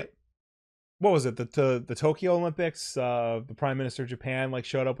 I mean, what was it? The Tokyo Olympics, the Prime Minister of Japan like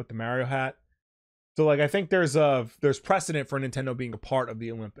showed up with the Mario hat. So like I think there's precedent for Nintendo being a part of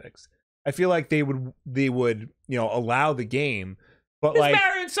the Olympics. I feel like they would allow the game, but like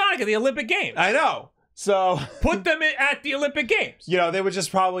Mario and Sonic at the Olympic Games. I know. So put them at the Olympic Games. They would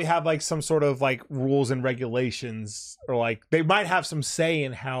just probably have like some sort of like rules and regulations, or like they might have some say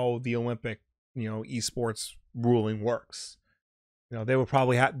in how the Olympic, esports ruling works. They would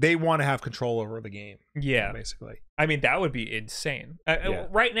probably they want to have control over the game. Yeah, basically. I mean, that would be insane.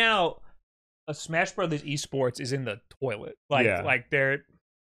 Right now, a Smash Brothers esports is in the toilet.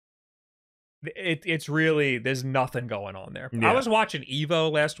 It's really, there's nothing going on there. I was watching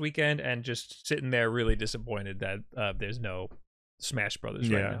Evo last weekend and just sitting there really disappointed that there's no Smash Brothers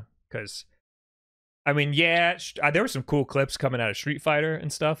right now. Because, I mean, there were some cool clips coming out of Street Fighter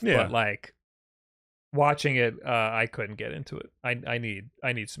and stuff, but like watching it, I couldn't get into it. I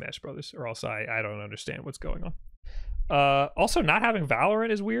need Smash Brothers, or else I don't understand what's going on. Also, not having Valorant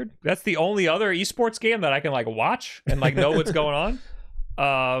is weird. That's the only other esports game that I can like watch and like know what's going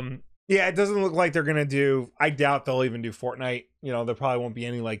on. Yeah, it doesn't look like they're gonna do. I doubt they'll even do Fortnite. There probably won't be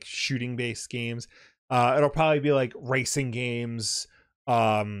any like shooting based games. It'll probably be like racing games.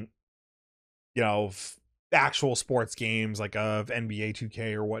 Actual sports games like of NBA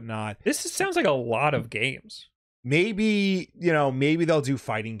 2K or whatnot. This sounds like a lot of games. Maybe they'll do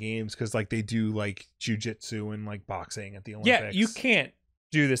fighting games because like they do like jiu-jitsu and like boxing at the Olympics. Yeah, you can't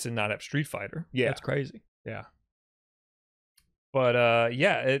do this and not have Street Fighter. Yeah, that's crazy. Yeah. But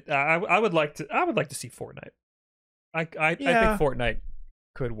I would like to see Fortnite. I think Fortnite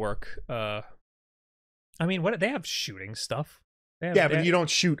could work. I mean, what they have shooting stuff. But you don't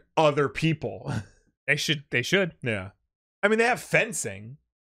shoot other people. They should. Yeah. I mean, they have fencing.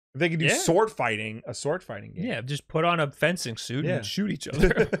 They could do a sword fighting game. Yeah, just put on a fencing suit and shoot each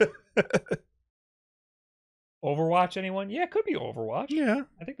other. Overwatch, anyone? Yeah, it could be Overwatch. Yeah.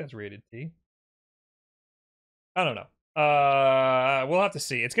 I think that's rated T. I don't know. We'll have to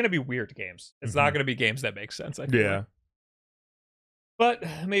see. It's gonna be weird games. It's not gonna be games that make sense, I feel like. But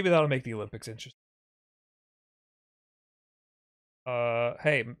maybe that'll make the Olympics interesting.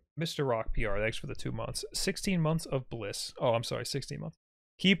 Hey, Mr. Rock PR, thanks for the 2 months. 16 months of bliss. Oh, I'm sorry, 16 months.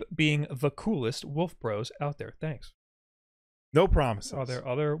 Keep being the coolest Wolf Bros out there. Thanks. No promises. Are there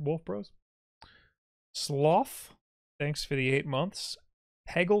other Wolf Bros? Sloth, thanks for the 8 months.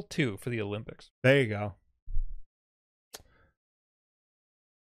 Peggle 2 for the Olympics. There you go.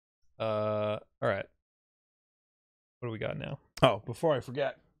 All right. What do we got now? Oh, before I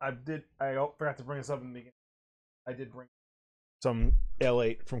forget, I forgot to bring this up in the beginning. I did bring some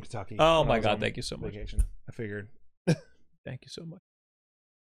L8 from Kentucky. Oh my God, thank you so much. Vacation. I figured. Thank you so much.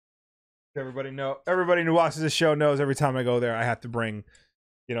 Everybody who watches this show knows every time I go there, I have to bring,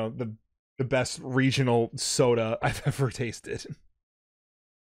 the best regional soda I've ever tasted.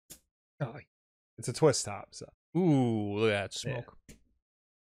 Oh, it's a twist top. So. Ooh, look at that smoke. Yeah.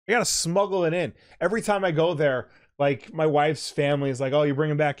 I gotta smuggle it in. Every time I go there, like my wife's family is like, "Oh, you're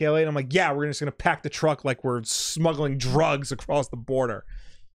bringing back L8?" I'm like, "Yeah, we're just gonna pack the truck like we're smuggling drugs across the border."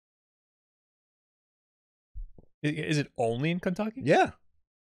 Is it only in Kentucky? Yeah,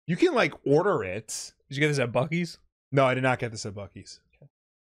 you can like order it. Did you get this at Buc-ee's? No, I did not get this at Buc-ee's. Okay.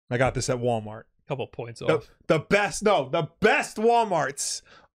 I got this at Walmart. Couple points off. The best Walmarts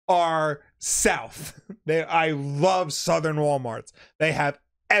are south. I love southern Walmarts. They have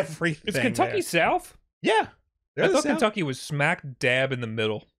everything. It's Kentucky there. South? Yeah. I thought Kentucky was smack dab in the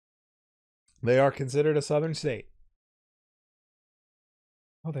middle. They are considered a southern state.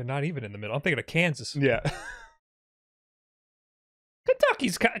 Oh, they're not even in the middle. I'm thinking of Kansas. Yeah.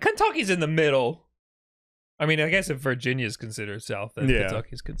 Kentucky's in the middle. I mean, I guess if Virginia's considered south, then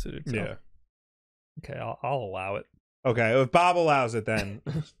Kentucky's considered south. Yeah. Okay, I'll allow it. Okay, if Bob allows it, then.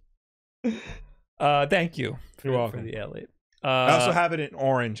 Thank you. You're welcome. For the L8. I also have it in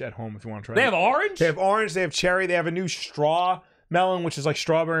orange at home if you want to try it. They have orange? They have orange, they have cherry, they have a new straw melon, which is like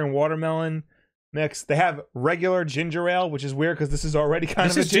strawberry and watermelon mix. They have regular ginger ale, which is weird because this is already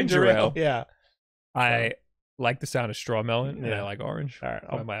kind of a ginger ale. Yeah. I like the sound of straw melon, and I like orange. All right.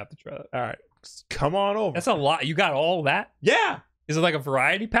 I might have to try that. All right. Come on over. That's a lot. You got all that? Yeah. Is it like a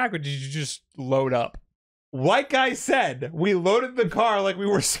variety pack, or did you just load up? Like I said, we loaded the car like we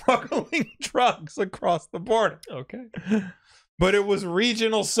were smuggling drugs across the border. Okay. But it was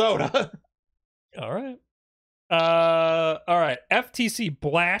regional soda. All right. All right. FTC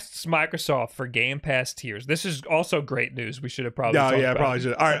blasts Microsoft for Game Pass tiers. This is also great news. We should have probably. Probably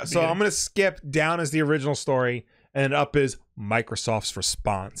should. All right, so I'm gonna skip down as the original story, and up is Microsoft's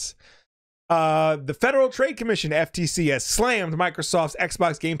response. The Federal Trade Commission, FTC, has slammed Microsoft's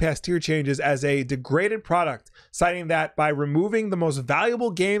Xbox Game Pass tier changes as a degraded product, citing that by removing the most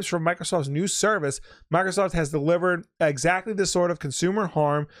valuable games from Microsoft's new service, Microsoft has delivered exactly the sort of consumer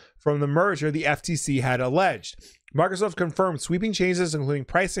harm from the merger the FTC had alleged. Microsoft confirmed sweeping changes, including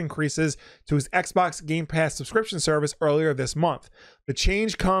price increases to its Xbox Game Pass subscription service earlier this month. The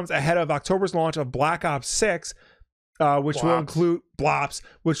change comes ahead of October's launch of Black Ops 6, which will include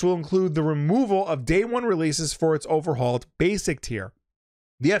the removal of day one releases for its overhauled basic tier.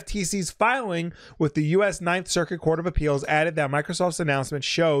 The FTC's filing with the U.S. Ninth Circuit Court of Appeals added that Microsoft's announcement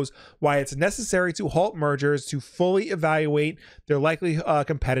shows why it's necessary to halt mergers to fully evaluate their likely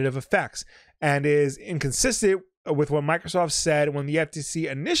competitive effects, and is inconsistent with what Microsoft said when the FTC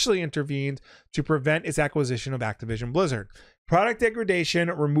initially intervened to prevent its acquisition of Activision Blizzard. Product degradation,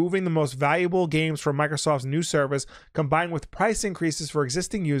 removing the most valuable games from Microsoft's new service, combined with price increases for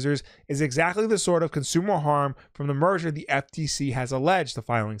existing users, is exactly the sort of consumer harm from the merger the FTC has alleged, the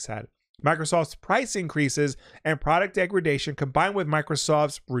filing said. Microsoft's price increases and product degradation, combined with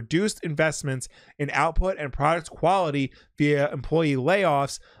Microsoft's reduced investments in output and product quality via employee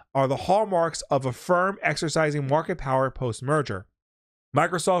layoffs, are the hallmarks of a firm exercising market power post-merger.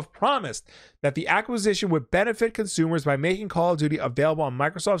 Microsoft promised that the acquisition would benefit consumers by making Call of Duty available on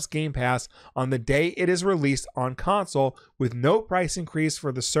Microsoft's Game Pass on the day it is released on console, with no price increase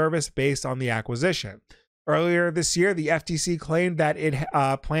for the service based on the acquisition. Earlier this year, the FTC claimed that it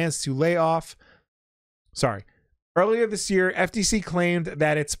plans to lay off. Earlier this year, FTC claimed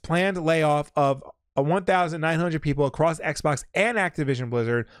that its planned layoff of 1,900 people across Xbox and Activision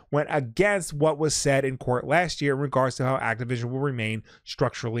Blizzard went against what was said in court last year in regards to how Activision will remain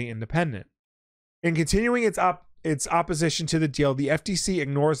structurally independent. In continuing its opposition to the deal, the FTC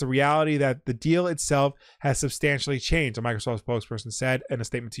ignores the reality that the deal itself has substantially changed, a Microsoft spokesperson said in a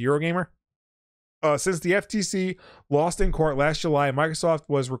statement to Eurogamer. Since the FTC lost in court last July, Microsoft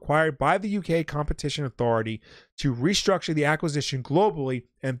was required by the UK Competition Authority to restructure the acquisition globally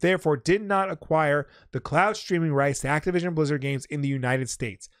and therefore did not acquire the cloud streaming rights to Activision Blizzard games in the United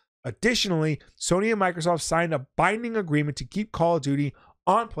States. Additionally, Sony and Microsoft signed a binding agreement to keep Call of Duty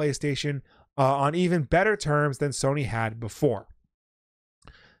on PlayStation on even better terms than Sony had before.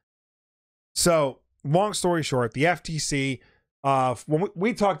 So, long story short, the FTC... when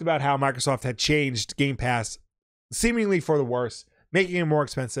we talked about how Microsoft had changed Game Pass seemingly for the worse, making it more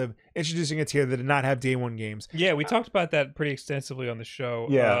expensive, introducing a tier that did not have day one games. Yeah, we talked about that pretty extensively on the show.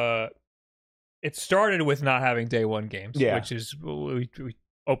 Yeah. It started with not having day one games, which is, we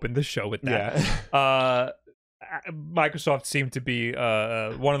opened the show with that. Yeah. Microsoft seemed to be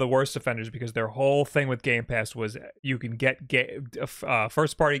one of the worst offenders because their whole thing with Game Pass was you can get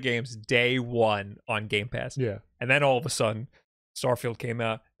first party games day one on Game Pass. Yeah. And then all of a sudden, Starfield came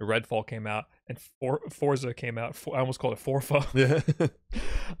out, Redfall came out, and Forza came out. I almost called it Forfa.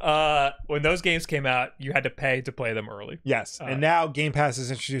 Yeah. When those games came out, you had to pay to play them early. Yes. And now Game Pass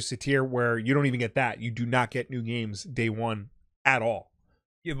has introduced a tier where you don't even get that. You do not get new games day one at all.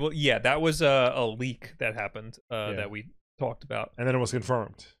 Yeah, well, yeah, that was a leak that happened that we talked about. And then it was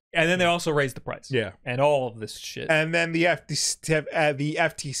confirmed. And then they also raised the price. Yeah. And all of this shit. And then the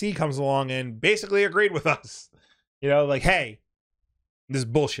FTC comes along and basically agreed with us. You know, like, hey, this is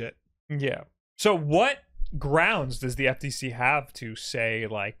bullshit. Yeah. So what grounds does the FTC have to say,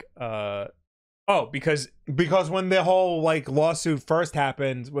 like, because when the whole like lawsuit first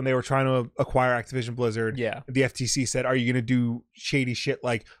happened, when they were trying to acquire Activision Blizzard, the FTC said, are you going to do shady shit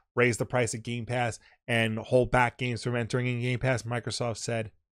like raise the price of Game Pass and hold back games from entering in Game Pass? Microsoft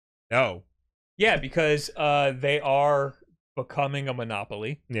said no. Yeah, because they are becoming a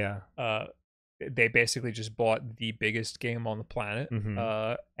monopoly. Yeah. They basically just bought the biggest game on the planet,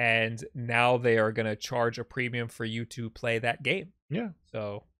 and now they are going to charge a premium for you to play that game. Yeah.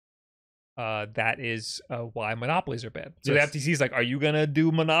 So that is why monopolies are bad. So the FTC is like, are you going to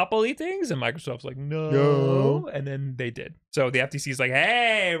do monopoly things? And Microsoft's like, no. And then they did. So the FTC is like,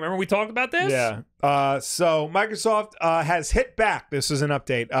 hey, remember we talked about this? Yeah. So Microsoft has hit back. This is an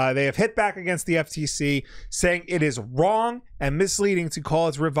update. They have hit back against the FTC, saying it is wrong and misleading to call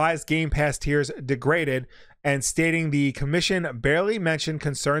its revised Game Pass tiers degraded, and stating the commission barely mentioned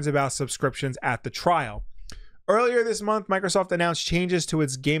concerns about subscriptions at the trial. Earlier this month, Microsoft announced changes to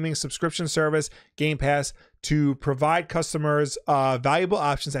its gaming subscription service, Game Pass, to provide customers valuable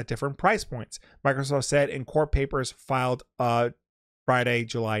options at different price points, Microsoft said in court papers filed Friday,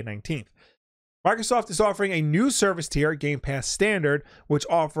 July 19th. Microsoft is offering a new service tier, Game Pass Standard, which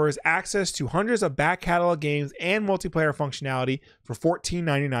offers access to hundreds of back catalog games and multiplayer functionality for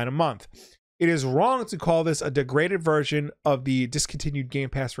 $14.99 a month. It is wrong to call this a degraded version of the discontinued Game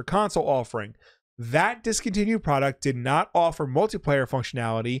Pass for console offering. That discontinued product did not offer multiplayer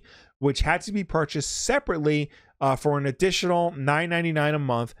functionality, which had to be purchased separately for an additional $9.99 a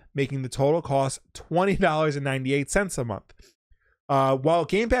month, making the total cost $20.98 a month. While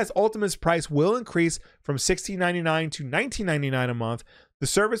Game Pass Ultimate's price will increase from $16.99 to $19.99 a month, the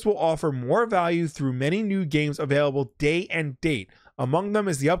service will offer more value through many new games available day and date. Among them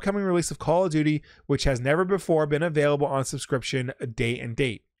is the upcoming release of Call of Duty, which has never before been available on subscription day and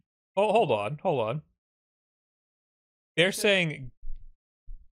date. Oh, hold on. They're saying...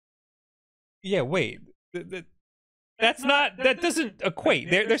 Yeah, wait. That doesn't equate.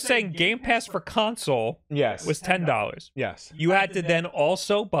 They're saying Game Pass for console was $10. Yes. You had to then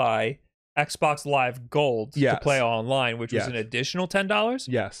also buy Xbox Live Gold to play online, which was an additional $10.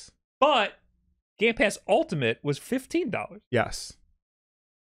 Yes. But Game Pass Ultimate was $15. Yes.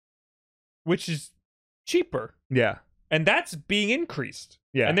 Which is cheaper. Yeah. And that's being increased.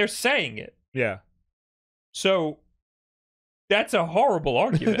 Yeah. And they're saying it. Yeah. So that's a horrible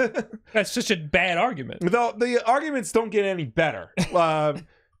argument. That's such a bad argument. The arguments don't get any better.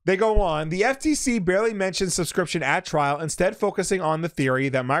 They go on. The FTC barely mentions subscription at trial, instead focusing on the theory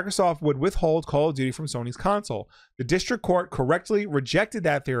that Microsoft would withhold Call of Duty from Sony's console. The district court correctly rejected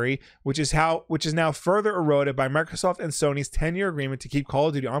that theory, which is now further eroded by Microsoft and Sony's 10-year agreement to keep Call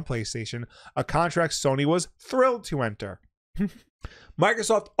of Duty on PlayStation, a contract Sony was thrilled to enter.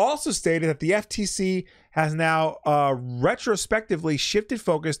 Microsoft also stated that the FTC has now retrospectively shifted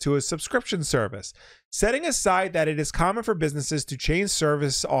focus to a subscription service. Setting aside that it is common for businesses to change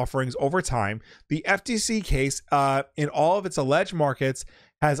service offerings over time, the FTC case in all of its alleged markets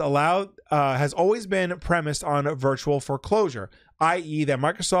has always been premised on a virtual foreclosure, i.e. that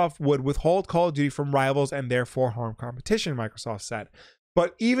Microsoft would withhold Call of Duty from rivals and therefore harm competition, Microsoft said.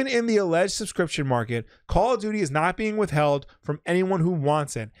 But even in the alleged subscription market, Call of Duty is not being withheld from anyone who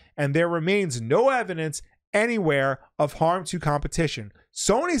wants it, and there remains no evidence anywhere of harm to competition.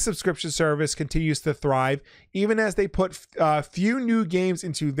 Sony's subscription service continues to thrive, even as they put few new games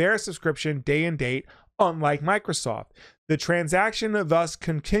into their subscription day and date, unlike Microsoft. The transaction thus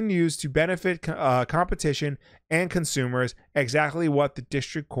continues to benefit competition and consumers, exactly what the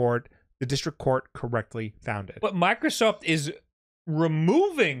district court correctly found it. But Microsoft is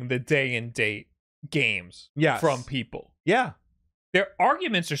removing the day and date games from people. Yeah. Their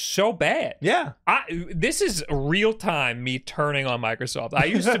arguments are so bad. Yeah. This is real time me turning on Microsoft.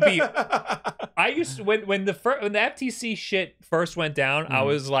 When the FTC shit first went down, I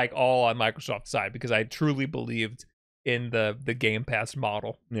was like all on Microsoft's side because I truly believed in the Game Pass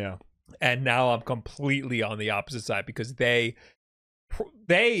model. Yeah. And now I'm completely on the opposite side because they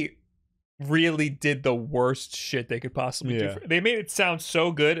really did the worst shit they could possibly do. They made it sound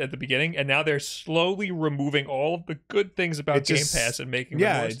so good at the beginning, and now they're slowly removing all of the good things about Game Pass and making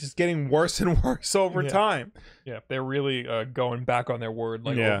them worse. It's just getting worse and worse over time. Yeah, they're really going back on their word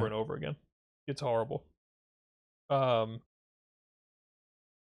over and over again. It's horrible. And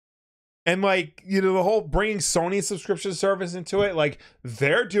the whole bringing Sony subscription service into it, like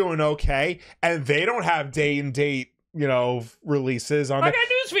they're doing okay, and they don't have day and date releases on. I got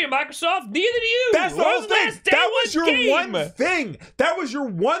news for you, Microsoft. Neither do you. That's the whole thing. That was your one thing. That was your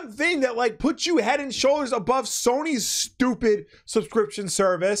one thing that put you head and shoulders above Sony's stupid subscription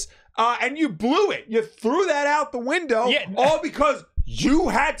service, and you blew it. You threw that out the window, all because you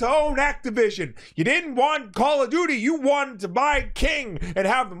had to own Activision. You didn't want Call of Duty. You wanted to buy King and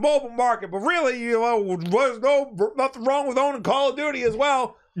have the mobile market, but really, was nothing wrong with owning Call of Duty as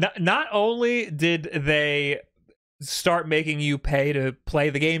well. Not only did they start making you pay to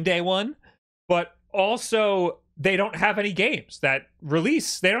play the game day one, but also they don't have any games that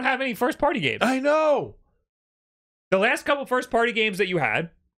release. They don't have any first party games. I know. The last couple first party games that you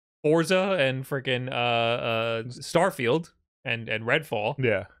had, Forza and freaking Starfield and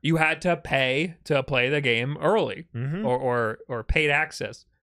Redfall, you had to pay to play the game early or paid access.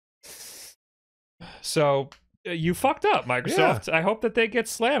 So you fucked up, Microsoft. I hope that they get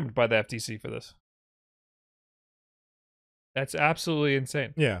slammed by the FTC for this. That's absolutely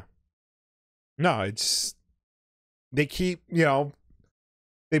insane. Yeah. No, it's... They keep,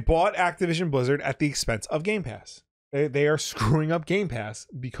 they bought Activision Blizzard at the expense of Game Pass. They are screwing up Game Pass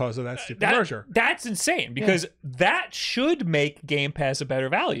because of that stupid merger. That's insane because that should make Game Pass a better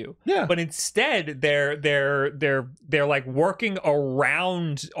value. Yeah. But instead, they're like working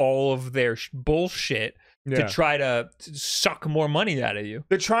around all of their bullshit to try to suck more money out of you.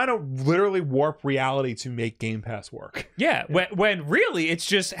 They're trying to literally warp reality to make Game Pass work. Yeah, when really it's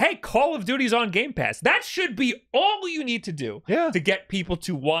just, hey, Call of Duty's on Game Pass. That should be all you need to do to get people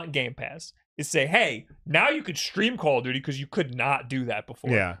to want Game Pass. Is say, hey, now you could stream Call of Duty because you could not do that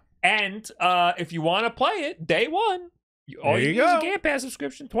before. Yeah. And if you want to play it day one, all you need is a Game Pass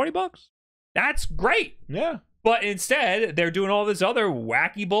subscription, $20. That's great. Yeah. But instead, they're doing all this other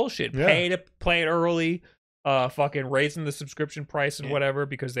wacky bullshit. Pay to play it early, fucking raising the subscription price and whatever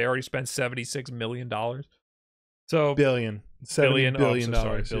because they already spent $76 million. So billion.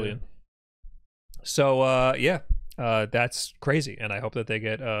 Billion. So that's crazy, and I hope that they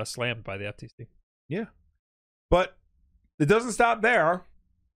get slammed by the FTC. Yeah. But it doesn't stop there,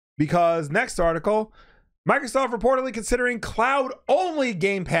 because next article, Microsoft reportedly considering cloud-only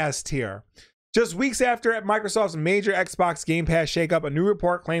Game Pass tier. Just weeks after Microsoft's major Xbox Game Pass shakeup, a new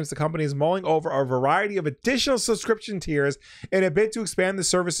report claims the company is mulling over a variety of additional subscription tiers in a bid to expand the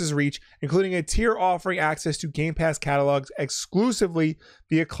service's reach, including a tier offering access to Game Pass catalogs exclusively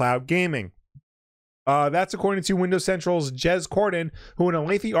via cloud gaming. That's according to Windows Central's Jez Corden, who in a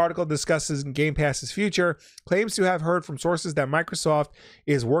lengthy article discusses Game Pass's future, claims to have heard from sources that Microsoft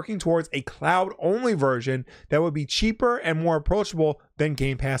is working towards a cloud-only version that would be cheaper and more approachable than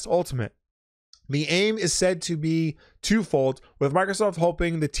Game Pass Ultimate. The aim is said to be twofold, with Microsoft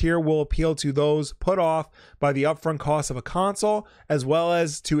hoping the tier will appeal to those put off by the upfront cost of a console, as well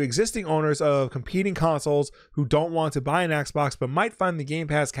as to existing owners of competing consoles who don't want to buy an Xbox but might find the Game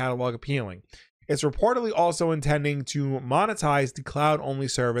Pass catalog appealing. It's reportedly also intending to monetize the cloud-only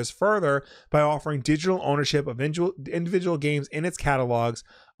service further by offering digital ownership of individual games in its catalogs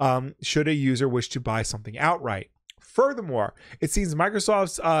should a user wish to buy something outright. Furthermore, it seems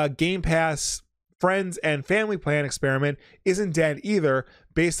Microsoft's Game Pass Friends and Family Plan experiment isn't dead either,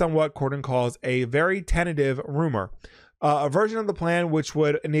 based on what Corden calls a very tentative rumor. A version of the plan which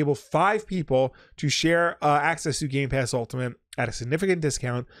would enable 5 people to share access to Game Pass Ultimate at a significant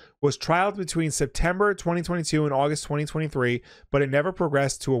discount was trialed between September 2022 and August 2023, but it never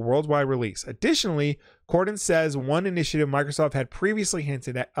progressed to a worldwide release. Additionally, Corden says one initiative Microsoft had previously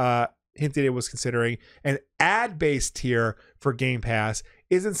hinted it was considering, an ad-based tier for Game Pass,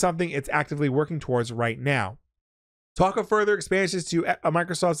 isn't something it's actively working towards right now. Talk of further expansions to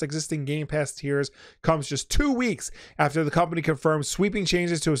Microsoft's existing Game Pass tiers comes just 2 weeks after the company confirmed sweeping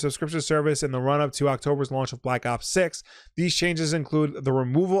changes to a subscription service in the run-up to October's launch of Black Ops 6. These changes include the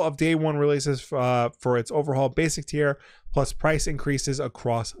removal of day one releases for its overhaul basic tier, plus price increases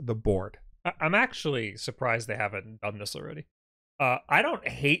across the board. I'm actually surprised they haven't done this already. I don't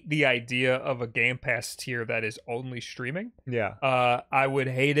hate the idea of a Game Pass tier that is only streaming. Yeah. I would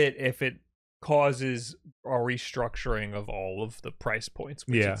hate it if it causes a restructuring of all of the price points,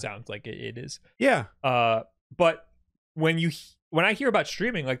 which it sounds like it is. Yeah. But when I hear about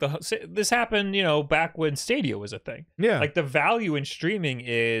streaming, like this happened, back when Stadia was a thing. Yeah. Like the value in streaming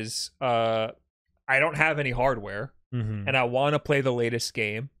is I don't have any hardware and I want to play the latest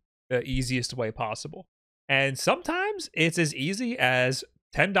game the easiest way possible. And sometimes it's as easy as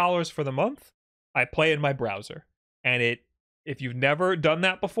 $10 for the month. I play in my browser. And if you've never done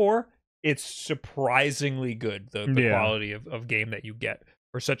that before, it's surprisingly good, the quality of game that you get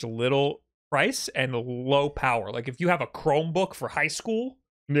for such a little price and low power. Like if you have a Chromebook for high school,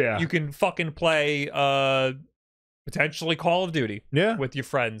 you can fucking play potentially Call of Duty with your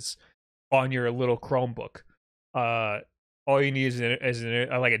friends on your little Chromebook. All you need is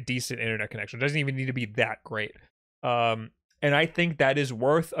like a decent internet connection. It doesn't even need to be that great. And I think that is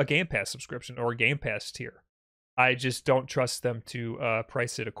worth a Game Pass subscription or a Game Pass tier. I just don't trust them to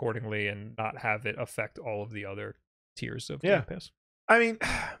price it accordingly and not have it affect all of the other tiers of Game Pass. I mean,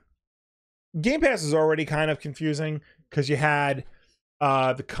 Game Pass is already kind of confusing because you had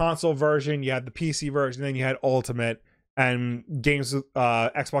the console version, you had the PC version, then you had Ultimate, and games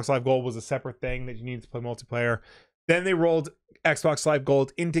Xbox Live Gold was a separate thing that you needed to play multiplayer. Then they rolled Xbox Live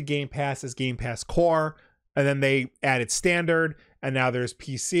Gold into Game Pass as Game Pass Core, and then they added Standard, and now there's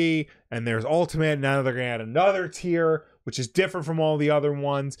PC, and there's Ultimate, and now they're going to add another tier, which is different from all the other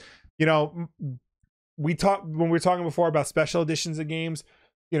ones. When we were talking before about special editions of games,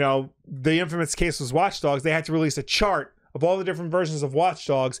 the infamous case was Watch Dogs. They had to release a chart of all the different versions of Watch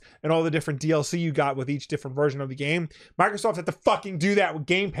Dogs and all the different DLC you got with each different version of the game. Microsoft had to fucking do that with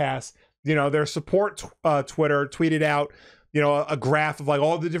Game Pass. Their support Twitter tweeted out, a graph of like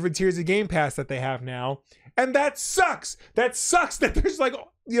all the different tiers of Game Pass that they have now. And that sucks. That sucks that there's like,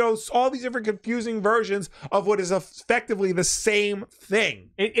 all these different confusing versions of what is effectively the same thing.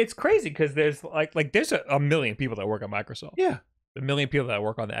 It's crazy because there's like there's a million people that work at Microsoft. Yeah. A million people that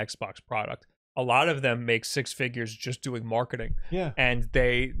work on the Xbox product. a lot of them make 6 figures just doing marketing. Yeah. And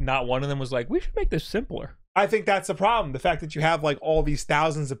not one of them was like, we should make this simpler. I think that's the problem. The fact that you have like all these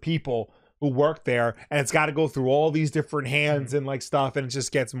thousands of people who work there, and it's got to go through all these different hands and like stuff, and it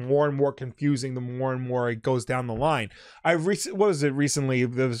just gets more and more confusing the more and more it goes down the line. What was it recently?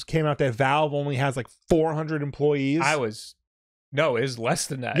 Came out that Valve only has like 400 employees. No, it is less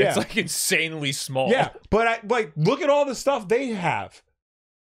than that. Yeah. It's like insanely small. Yeah, but look at all the stuff they have.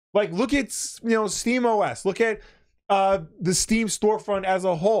 Like, look at Steam OS. Look at the Steam storefront as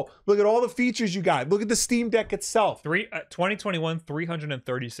a whole. Look at all the features you got. Look at the Steam Deck itself. 2021,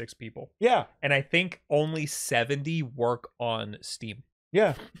 336 people. Yeah, and I think only 70 work on Steam.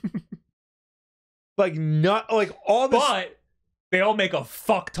 Yeah, like not like all this, but they all make a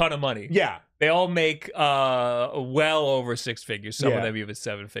fuck ton of money. Yeah, they all make well over 6 figures. Some of them even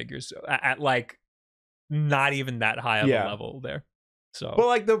 7 figures at like not even that high of a level there. So, but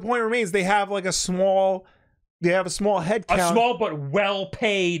like the point remains, they have like a small head count. A small but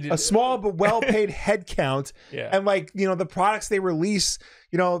well-paid head count. Yeah. And like, the products they release,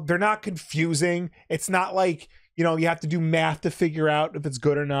 they're not confusing. It's not like, you have to do math to figure out if it's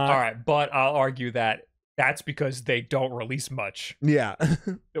good or not. All right, but I'll argue that that's because they don't release much. Yeah.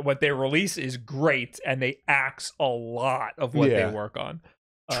 What they release is great, and they axe a lot of what they work on.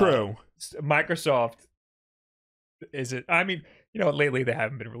 True. Microsoft lately they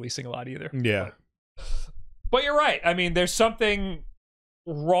haven't been releasing a lot either. Yeah. But you're right. I mean, there's something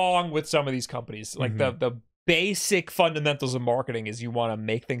wrong with some of these companies. Like the basic fundamentals of marketing is you want to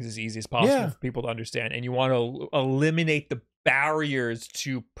make things as easy as possible for people to understand, and you want to eliminate the barriers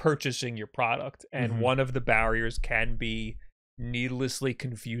to purchasing your product. And one of the barriers can be needlessly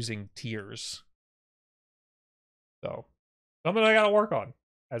confusing tiers. So, something I got to work on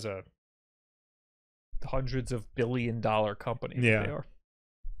as a hundreds of billion-dollar company. Yeah. They are.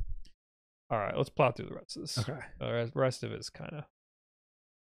 All right, let's plot through the rest of this. Okay. The rest of it is kind of...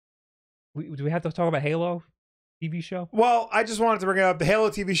 Do we have to talk about Halo TV show? Well, I just wanted to bring it up. The Halo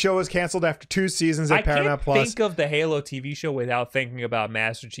TV show was canceled after 2 seasons at Paramount Plus. I can't think of the Halo TV show without thinking about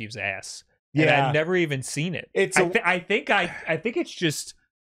Master Chief's ass. Yeah. And I've never even seen it. I think it's just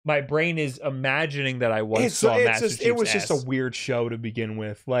my brain is imagining that I saw Master Chief's ass. It was just a weird show to begin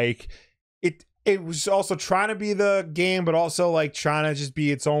with. Like, it was also trying to be the game, but also like trying to just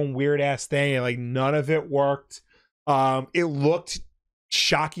be its own weird ass thing, and like none of it worked. It looked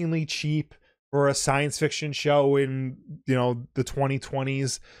shockingly cheap for a science fiction show in the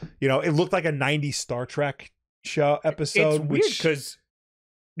 2020s. It looked like a 90s Star Trek show episode. It's weird because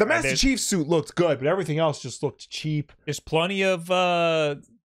the Master Chief suit looked good, but everything else just looked cheap. There's plenty of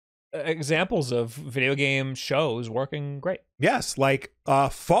examples of video game shows working great. Yes, like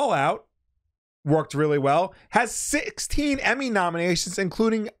Fallout worked really well, has 16 Emmy nominations,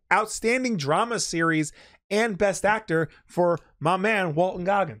 including Outstanding Drama Series and Best Actor for my man Walton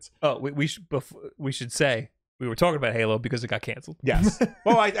Goggins. Oh, we should say we were talking about Halo because it got canceled. Yes.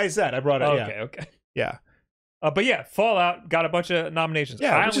 Well, I brought it. Okay. Yeah. But yeah, Fallout got a bunch of nominations.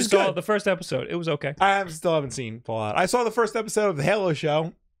 Yeah, I which only is saw good. The first episode. It was okay. I still haven't seen Fallout. I saw the first episode of the Halo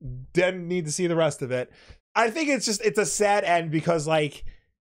show. Didn't need to see the rest of it. I think it's a sad end because like,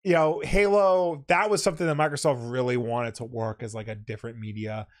 Halo, that was something that Microsoft really wanted to work as like a different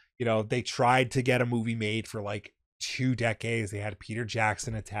media. They tried to get a movie made for like 2 decades. They had Peter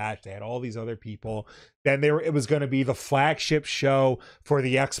Jackson attached. They had all these other people. Then it was going to be the flagship show for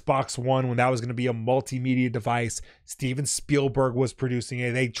the Xbox One when that was going to be a multimedia device. Steven Spielberg was producing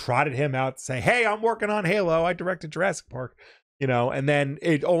it. They trotted him out to say, hey, I'm working on Halo. I directed Jurassic Park, and then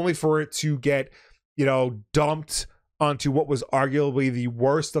only for it to get, dumped onto what was arguably the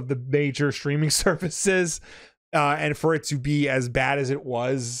worst of the major streaming services, and for it to be as bad as it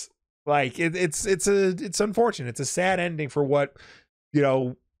was. Like it's unfortunate. It's a sad ending for what,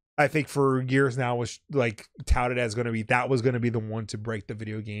 I think for years now was like touted as going to be, that was going to be the one to break the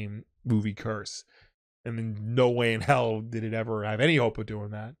video game movie curse. And then no way in hell did it ever have any hope of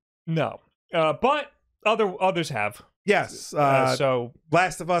doing that. No. But others have. Yes. So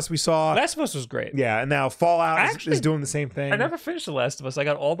Last of Us we saw. Last of Us was great. Yeah. And now Fallout is doing the same thing. I never finished The Last of Us. I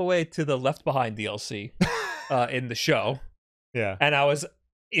got all the way to the Left Behind DLC in the show. Yeah. And I was,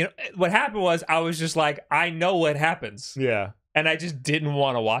 what happened was I was just like, I know what happens. Yeah. And I just didn't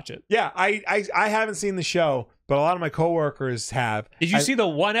want to watch it. Yeah. I haven't seen the show, but a lot of my coworkers have. Did you see the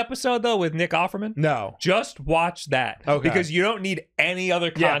one episode though with Nick Offerman? No. Just watch that. Okay. Because you don't need any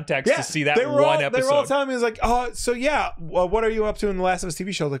other context to see that one episode. They were all telling me, like, so yeah, well, what are you up to in the Last of Us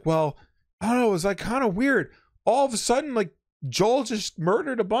TV show? Like, well, I don't know, it was like kind of weird. All of a sudden, like, Joel just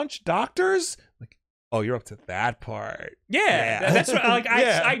murdered a bunch of doctors. Like, Oh, you're up to that part. Yeah. That's what, like,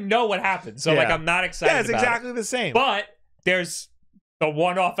 I know what happens. So, like, I'm not excited it's about exactly it. the same. But there's the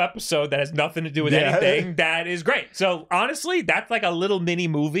one-off episode that has nothing to do with anything that is great. So, honestly, that's like a little mini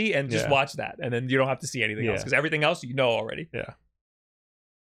movie, and just watch that. And then you don't have to see anything else, because everything else you know already. Yeah.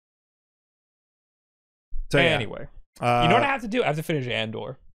 So, anyway. You know what I have to do? I have to finish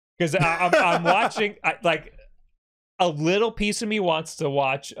Andor. Because I'm watching, like, a little piece of me wants to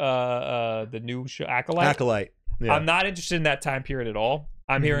watch the new show, Acolyte. Yeah. I'm not interested in that time period at all.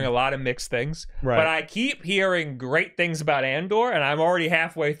 I'm hearing a lot of mixed things. Right. But I keep hearing great things about Andor, and I'm already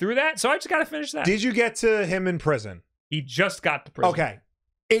halfway through that, so I just got to finish that. Did you get to him in prison? He just got to prison. Okay.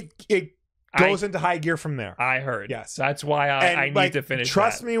 It goes into high gear from there. I heard. Yes. That's why I need to finish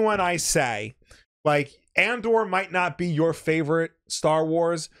Trust me when I say, like, Andor might not be your favorite Star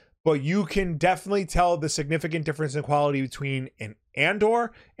Wars, but you can definitely tell the significant difference in quality between an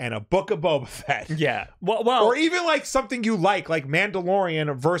Andor and a Book of Boba Fett. Yeah. Well, or even like something you like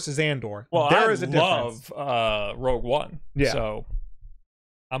Mandalorian versus Andor. Well, there is a difference. Love Rogue One. Yeah. So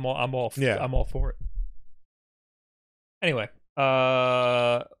I'm all for it. Anyway,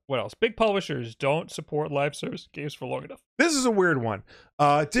 what else? Big publishers don't support live service games for long enough. This is a weird one.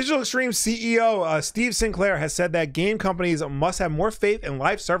 Digital Extreme CEO Steve Sinclair has said that game companies must have more faith in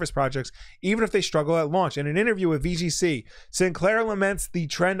live service projects, even if they struggle at launch. In an interview with VGC, Sinclair laments the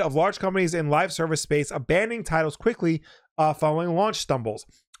trend of large companies in live service space abandoning titles quickly following launch stumbles.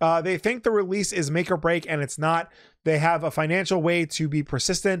 They think the release is make or break, and it's not. They have a financial way to be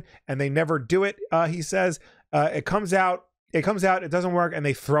persistent, and they never do it. He says it comes out, it doesn't work, and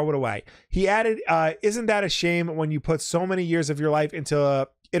they throw it away. He added, isn't that a shame when you put so many years of your life into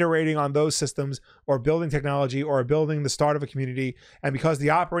iterating on those systems, or building technology, or building the start of a community, and because the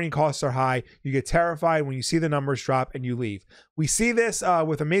operating costs are high, you get terrified when you see the numbers drop and you leave. We see this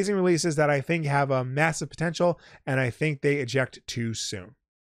with amazing releases that I think have a massive potential, and I think they eject too soon.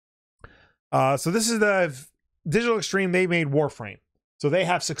 So this is the Digital Extreme. They made Warframe, so they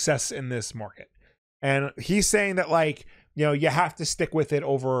have success in this market. And he's saying that, like, you know, you have to stick with it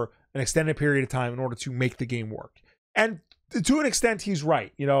over an extended period of time in order to make the game work. And to an extent, he's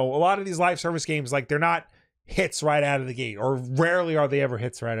right. You know, a lot of these live service games, like, they're not hits right out of the gate, or rarely are they ever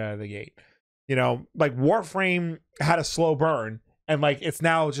hits right out of the gate. You know, like Warframe had a slow burn, and like it's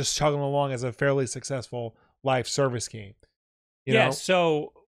now just chugging along as a fairly successful live service game. You know?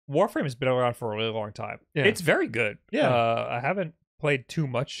 So Warframe has been around for a really long time. Yeah. It's very good. Yeah. I haven't played too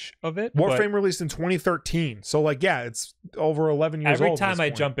much of it. Warframe released in 2013. So, like, yeah, it's over 11 years old. Every time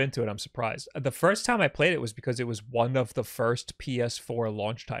I jump into it, I'm surprised. The first time I played it was because it was one of the first PS4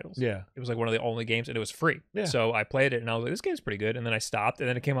 launch titles. Yeah. It was like one of the only games, and it was free. Yeah. So I played it, and I was like, this game's pretty good. And then I stopped, and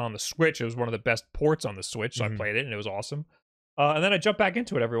then it came out on the Switch. It was one of the best ports on the Switch, so I played it, and it was awesome. And then I jump back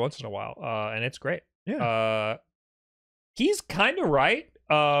into it every once in a while, and it's great. Yeah. He's kind of right.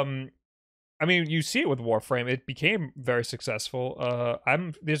 I mean, you see it with Warframe. It became very successful.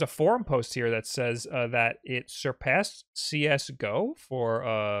 There's a forum post here that says that it surpassed CS:GO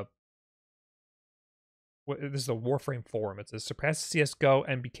for this is a Warframe forum. It says surpassed CS:GO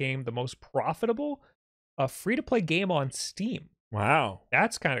and became the most profitable free-to-play game on Steam. Wow,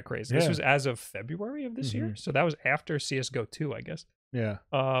 that's kind of crazy. This was as of February of this year, so that was after CS:GO 2, I guess. Yeah.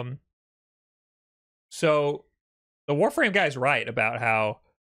 So the Warframe guy's right about how.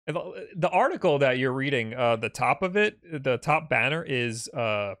 The article that you're reading, the top of it, the top banner is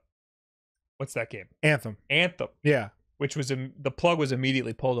what's that game? Anthem. Yeah. Which was the plug was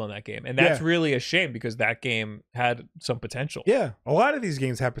immediately pulled on that game, and that's really a shame because that game had some potential. Yeah, a lot of these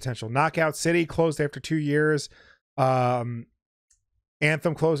games have potential. Knockout City closed after 2 years. Anthem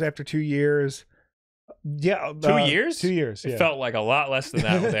closed after 2 years. Yeah, 2 years. 2 years. It felt like a lot less than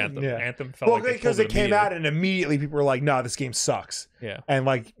that with Anthem. Anthem felt like because it came out and immediately people were like, "No, this game sucks." Yeah, and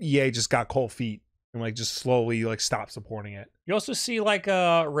like EA just got cold feet and like just slowly like stopped supporting it. You also see like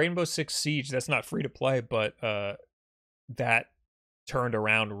Rainbow Six Siege. That's not free to play, but that turned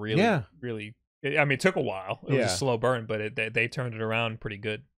around really. I mean, it took a while. It was a slow burn, but they turned it around pretty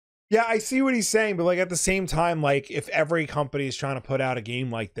good. Yeah, I see what he's saying, but like at the same time, like if every company is trying to put out a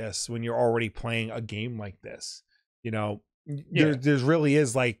game like this when you're already playing a game like this, you know, there's really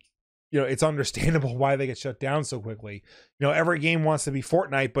is like, you know, it's understandable why they get shut down so quickly. You know, every game wants to be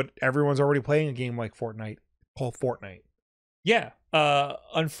Fortnite, but everyone's already playing a game like Fortnite called Fortnite. Yeah.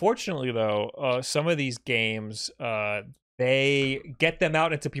 Unfortunately, though, some of these games, they get them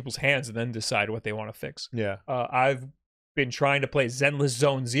out into people's hands and then decide what they want to fix. Yeah. I've been trying to play Zenless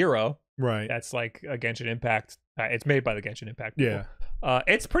Zone Zero. Right. That's like a Genshin Impact. It's made by the Genshin Impact people. Yeah.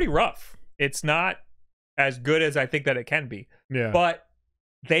 It's pretty rough. It's not as good as I think that it can be. Yeah. But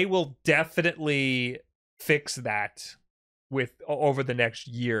they will definitely fix that over the next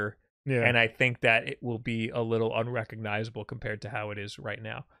year. Yeah. And I think that it will be a little unrecognizable compared to how it is right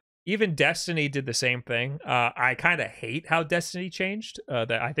now. Even Destiny did the same thing. I kind of hate how Destiny changed.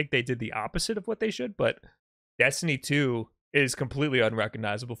 That I think they did the opposite of what they should, but Destiny 2 is completely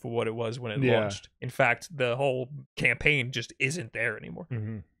unrecognizable for what it was when it launched. In fact, the whole campaign just isn't there anymore.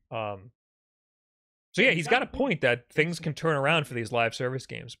 So yeah, he's got a point that things can turn around for these live service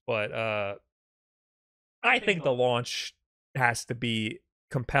games, but I think the launch has to be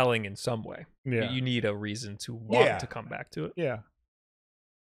compelling in some way. Yeah. You need a reason to want to come back to it. Yeah.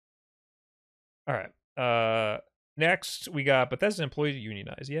 All right. Next, we got Bethesda employees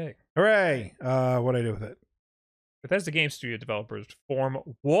unionize. Yay. Hooray. What'd I do with it? Bethesda Game Studio developers form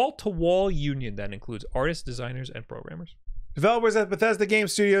wall-to-wall union that includes artists, designers, and programmers. Developers at Bethesda Game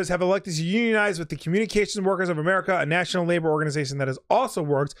Studios have elected to unionize with the Communications Workers of America, a national labor organization that has also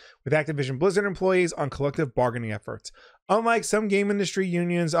worked with Activision Blizzard employees on collective bargaining efforts. Unlike some game industry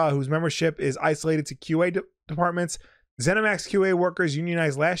unions whose membership is isolated to QA departments, ZeniMax QA workers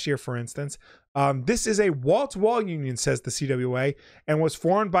unionized last year, for instance. This is a wall-to-wall union, says the CWA, and was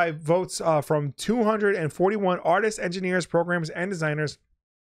formed by votes from 241 artists, engineers, programmers, and designers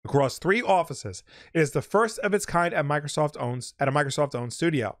across 3 offices. It is the first of its kind at a Microsoft-owned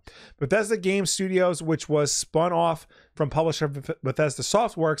studio. Bethesda Game Studios, which was spun off from publisher Bethesda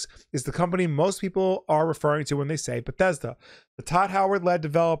Softworks, is the company most people are referring to when they say Bethesda. The Todd Howard-led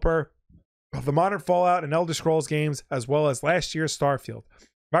developer of the modern Fallout and Elder Scrolls games, as well as last year's Starfield.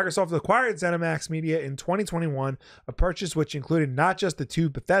 Microsoft acquired ZeniMax Media in 2021, a purchase which included not just the two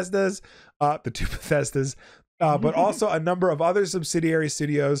Bethesdas, but also a number of other subsidiary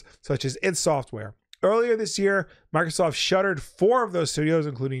studios, such as id Software. Earlier this year, Microsoft shuttered 4 of those studios,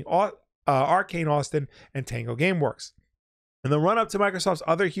 including Arcane Austin and Tango Gameworks. In the run-up to Microsoft's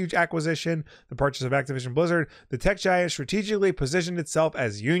other huge acquisition, the purchase of Activision Blizzard, the tech giant strategically positioned itself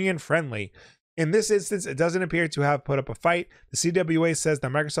as union-friendly. In this instance, it doesn't appear to have put up a fight. The CWA says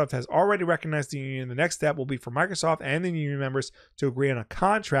that Microsoft has already recognized the union. The next step will be for Microsoft and the union members to agree on a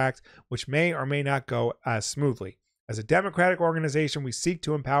contract, which may or may not go as smoothly. As a democratic organization, we seek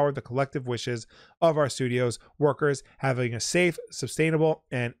to empower the collective wishes of our studios workers, having a safe, sustainable,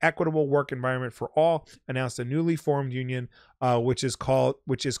 and equitable work environment for all, announced a newly formed union, which is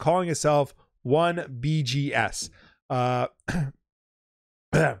calling itself 1BGS.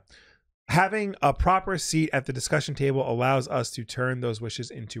 Having a proper seat at the discussion table allows us to turn those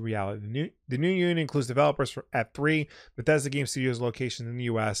wishes into reality. The new union includes developers at 3 Bethesda Game Studios locations in the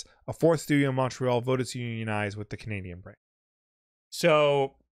U.S., a 4th studio in Montreal voted to unionize with the Canadian branch.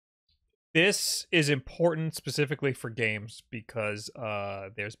 So this is important specifically for games because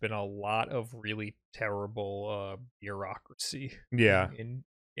there's been a lot of really terrible bureaucracy in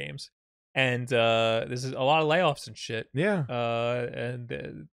games. And this is a lot of layoffs and shit. Yeah.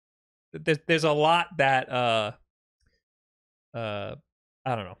 And there's a lot that I don't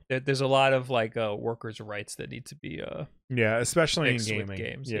know. There's a lot of like workers' rights that need to be especially in gaming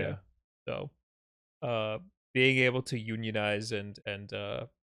games. Yeah. So being able to unionize and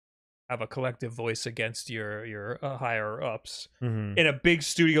have a collective voice against your higher ups in a big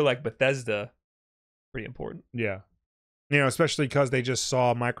studio like Bethesda, pretty important. Yeah. Especially because they just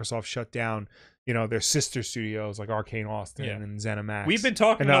saw Microsoft shut down their sister studios like Arcane Austin and ZeniMax. We've been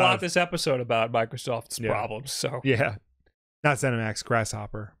talking a lot this episode about Microsoft's problems. So not ZeniMax,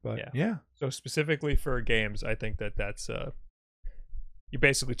 Grasshopper, but So specifically for games, I think that's you're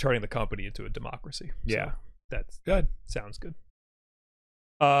basically turning the company into a democracy. So that's good. Sounds good.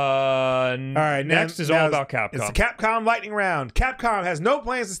 All right. Next is all about Capcom. It's the Capcom lightning round. Capcom has no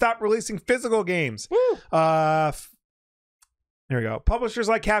plans to stop releasing physical games. Woo! There we go. Publishers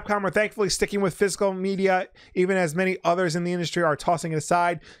like Capcom are thankfully sticking with physical media, even as many others in the industry are tossing it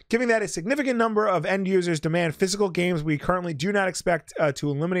aside. Given that a significant number of end users demand physical games, we currently do not expect to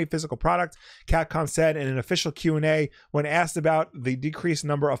eliminate physical product, Capcom said in an official Q&A when asked about the decreased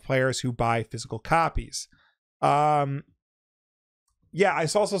number of players who buy physical copies. I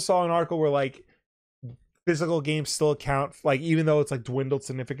also saw an article where physical games still account, even though it's dwindled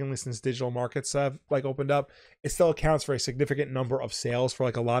significantly since digital markets have opened up, it still accounts for a significant number of sales for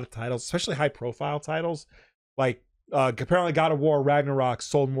a lot of titles, especially high profile titles. Apparently God of War Ragnarok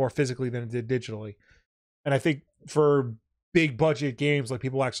sold more physically than it did digitally. And I think for big budget games,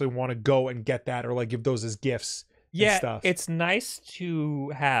 people actually want to go and get that or give those as gifts. And stuff. It's nice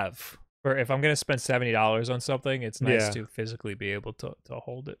to have. Or if I'm going to spend $70 on something, it's nice to physically be able to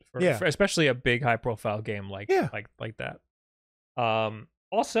hold it for especially a big high profile game like that.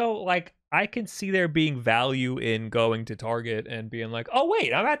 Also, I can see there being value in going to Target and being like, oh,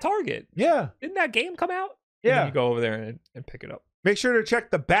 wait, I'm at Target. Yeah. Didn't that game come out? Yeah. And then you go over there and pick it up. Make sure to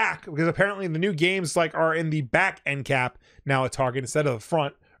check the back, because apparently the new games are in the back end cap now at Target instead of the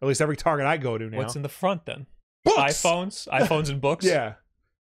front, or at least every Target I go to now. What's in the front then? Books! iPhones and books? Yeah.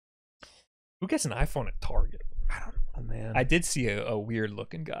 Who gets an iPhone at Target? I don't know, man. I did see a weird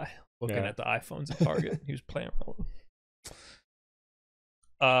looking guy looking at the iPhones at Target. He was playing around with them.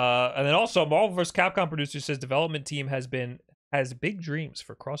 And then also, Marvel vs. Capcom producer says development team has big dreams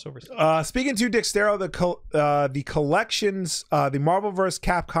for crossover. Speaking to Dextero, the collections, the Marvel vs.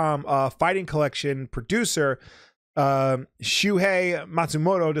 Capcom fighting collection producer, Shuhei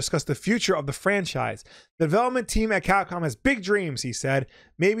Matsumoto, discussed the future of the franchise. The development team at Capcom has big dreams, he said.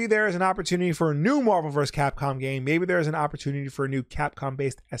 Maybe there is an opportunity for a new Marvel vs. Capcom game. Maybe there is an opportunity for a new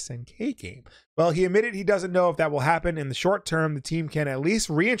Capcom-based SNK game. Well, he admitted he doesn't know if that will happen. In the short term, the team can at least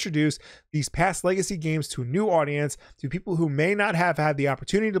reintroduce these past legacy games to a new audience, to people who may not have had the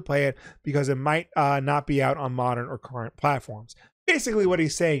opportunity to play it because it might not be out on modern or current platforms. Basically, what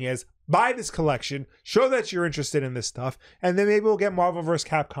he's saying is, buy this collection, show that you're interested in this stuff, and then maybe we'll get Marvel vs.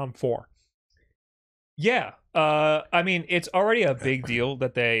 Capcom 4. Yeah. I mean, it's already a big deal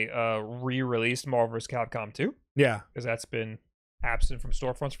that they re-released Marvel vs. Capcom 2. Yeah. Because that's been absent from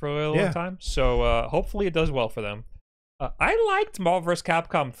storefronts for a really long time. So hopefully it does well for them. I liked Marvel vs.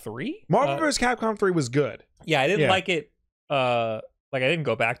 Capcom 3. Marvel vs. Capcom 3 was good. Yeah, I didn't like it. I didn't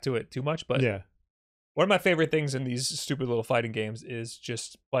go back to it too much, but one of my favorite things in these stupid little fighting games is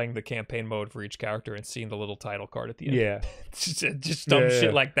just playing the campaign mode for each character and seeing the little title card at the end. Yeah. just dumb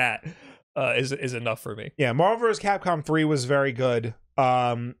shit like that is enough for me. Yeah, Marvel vs. Capcom 3 was very good.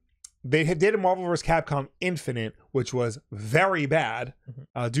 They did a Marvel vs. Capcom Infinite, which was very bad.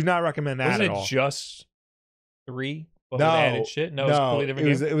 Do not recommend that Wasn't at all. Wasn't it just 3? No, added shit? No, it was a completely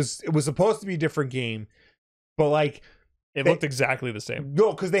different game? It was supposed to be a different game, but like it looked exactly the same.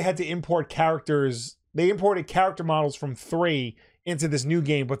 No, because they had to import characters. They imported character models from 3 into this new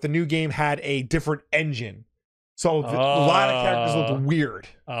game, but the new game had a different engine. So a lot of characters looked weird.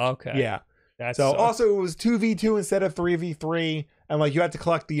 Okay. Yeah. Also, it was 2v2 instead of 3v3. And like you had to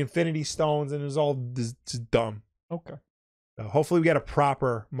collect the Infinity Stones, and it was all just dumb. Okay. So hopefully we get a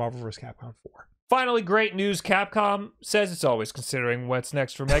proper Marvel vs. Capcom 4. Finally, great news. Capcom says it's always considering what's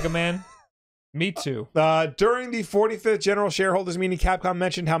next for Mega Man. Me too. During the 45th General Shareholders Meeting, Capcom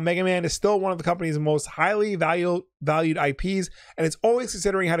mentioned how Mega Man is still one of the company's most highly valued IPs, and it's always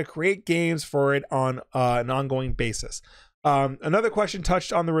considering how to create games for it on an ongoing basis. Another question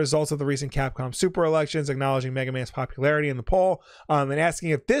touched on the results of the recent Capcom Super elections, acknowledging Mega Man's popularity in the poll, and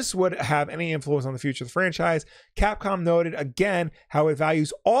asking if this would have any influence on the future of the franchise. Capcom noted again how it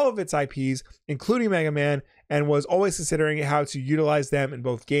values all of its IPs, including Mega Man, and was always considering how to utilize them in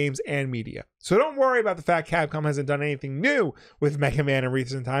both games and media. So don't worry about the fact Capcom hasn't done anything new with Mega Man in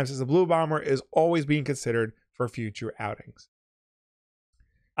recent times, as the Blue Bomber is always being considered for future outings.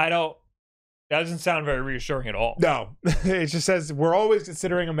 That doesn't sound very reassuring at all. No, it just says we're always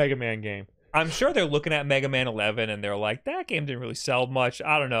considering a Mega Man game. I'm sure they're looking at Mega Man 11 and they're like, that game didn't really sell much.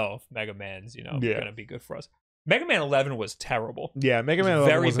 I don't know if Mega Man's, going to be good for us. Mega Man 11 was terrible. Yeah, Mega Man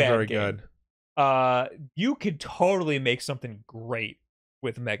 11 wasn't very good. You could totally make something great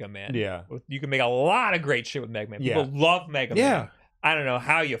with Mega Man. Yeah. You can make a lot of great shit with Mega Man. People love Mega Man. I don't know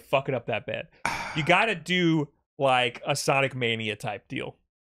how you fuck it up that bad. You got to do like a Sonic Mania type deal.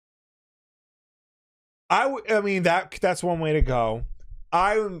 I mean, that's one way to go.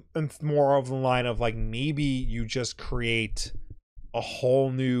 I'm more of the line of like, maybe you just create a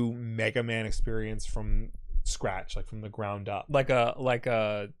whole new Mega Man experience from scratch, like from the ground up, like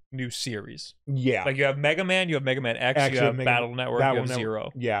a new series. Yeah, like you have Mega Man, you have Mega Man X, you have Battle Network, you have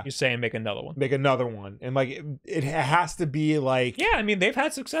Zero. Yeah, you're saying make another one, and like it has to be like, yeah, I mean they've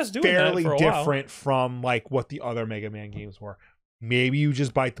had success doing fairly that for a different while. From like what the other Mega Man games were. Maybe you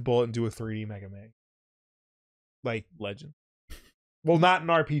just bite the bullet and do a 3D Mega Man, like Legend. Well, not an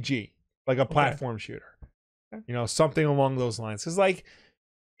RPG, like a platform shooter. Okay. Something along those lines. Because like,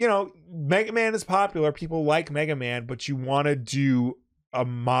 Mega Man is popular. People like Mega Man, but you want to do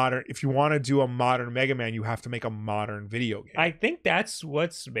if you want to do a modern Mega Man, you have to make a modern video game. I think that's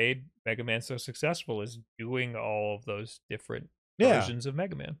what's made Mega Man so successful, is doing all of those different versions of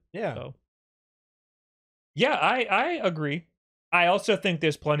Mega Man. Yeah. So, yeah, I agree. I also think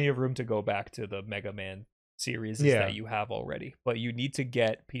there's plenty of room to go back to the Mega Man series that you have already, but you need to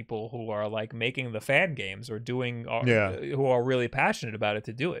get people who are like making the fan games or doing who are really passionate about it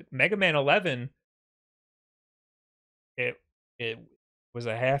to do it. Mega Man 11, it was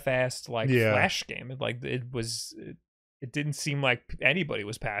a half-assed like Flash game. It it didn't seem like anybody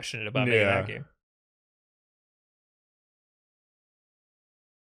was passionate about making that game.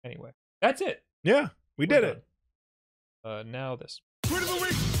 Anyway, that's it. Yeah, we're did done. it. Now this. Tweet of the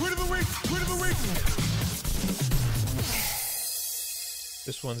week. Tweet of the week. Tweet of the week.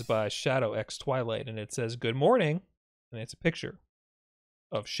 This one's by Shadow X Twilight, and it says, "Good morning," and it's a picture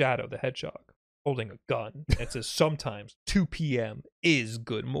of Shadow the Hedgehog holding a gun. It says, "Sometimes 2 p.m. is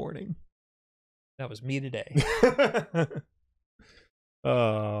good morning." That was me today.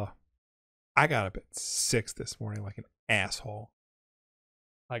 I got up at 6 this morning like an asshole.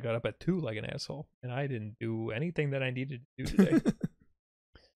 I got up at 2 like an asshole, and I didn't do anything that I needed to do today.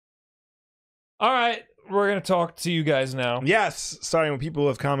 All right, we're going to talk to you guys now. Yes, starting with people who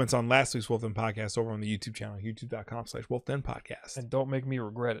have comments on last week's WULFF DEN Podcast over on the YouTube channel, youtube.com/WULFF DEN Podcast. And don't make me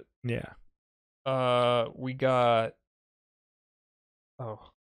regret it. Yeah. We got...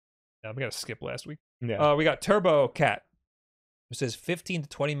 Oh. Yeah, we got to skip last week. Yeah. We got Turbo Cat, who says 15 to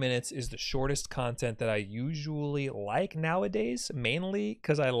 20 minutes is the shortest content that I usually like nowadays, mainly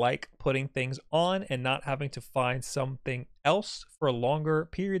because I like putting things on and not having to find something else for longer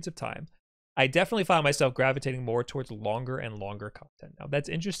periods of time. I definitely find myself gravitating more towards longer and longer content. Now, that's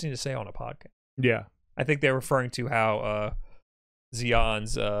interesting to say on a podcast. Yeah. I think they're referring to how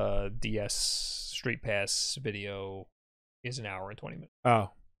Xion's DS Street Pass video is an hour and 20 minutes.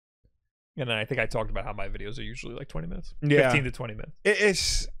 Oh. And then I think I talked about how my videos are usually like 20 minutes. Yeah. 15 to 20 minutes.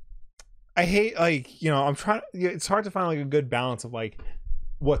 It's... I hate, like, you know, I'm trying... It's hard to find, like, a good balance of, like,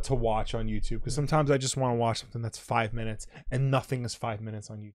 what to watch on YouTube. Because sometimes I just want to watch something that's 5 minutes, and nothing is 5 minutes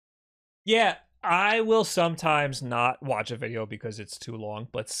on YouTube. Yeah, I will sometimes not watch a video because it's too long,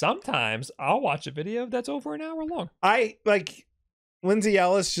 but sometimes I'll watch a video that's over an hour long. Lindsay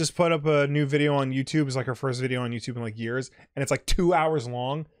Ellis just put up a new video on YouTube. It's like her first video on YouTube in like years, and it's like 2 hours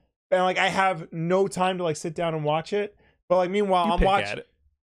long. And like I have no time to like sit down and watch it. But like meanwhile, I'm watching it.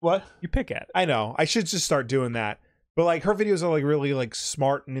 What? You pick at it. I know. I should just start doing that. But like her videos are like really like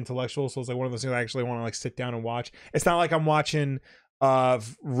smart and intellectual, so it's like one of those things I actually want to like sit down and watch. It's not like I'm watching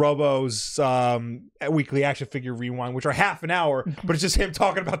Robo's weekly action figure rewind, which are half an hour, but it's just him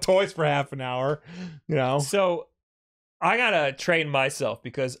talking about toys for half an hour, you know. So I gotta train myself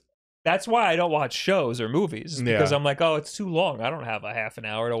because that's why I don't watch shows or movies, because I'm like, oh, it's too long. I don't have a half an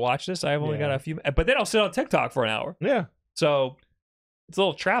hour to watch this. I've only got a few, but then I'll sit on TikTok for an hour. Yeah. So it's a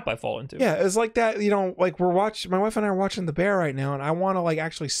little trap I fall into. Yeah, it's like that, you know, like my wife and I are watching The Bear right now, and I want to like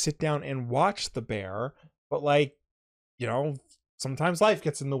actually sit down and watch The Bear, but like, you know, sometimes life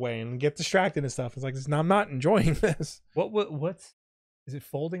gets in the way and get distracted and stuff. It's like, I'm not enjoying this. What's is it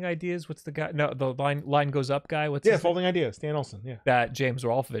Folding Ideas? What's the guy? No, the line goes up guy. What's Folding Ideas? Dan Olson. Yeah, that James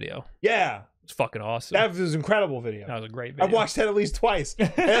Rolfe video. Yeah, it's fucking awesome. That was an incredible video. That was a great video. I've watched that at least twice.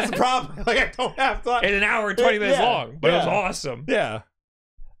 And that's the problem. Like I don't have time. It's an hour and 20 minutes long, but it was awesome. Yeah.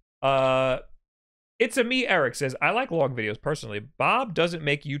 It's a me. Eric says I like long videos personally. Bob doesn't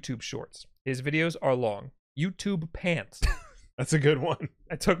make YouTube shorts. His videos are long. YouTube pants. That's a good one.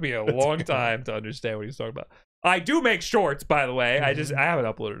 It took me a long time to understand what he was talking about. I do make shorts, by the way. I haven't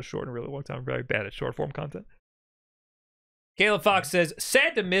uploaded a short in a really long time. I'm very bad at short form content. Caleb Fox says,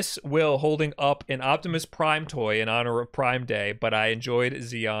 sad to miss Will holding up an Optimus Prime toy in honor of Prime Day, but I enjoyed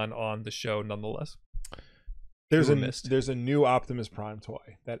Xion on the show nonetheless. There's a new Optimus Prime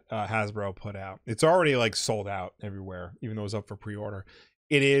toy that Hasbro put out. It's already like sold out everywhere, even though it was up for pre-order.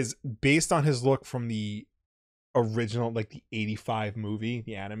 It is based on his look from the original, like the 85 movie,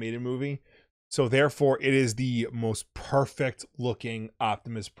 the animated movie. So therefore it is the most perfect looking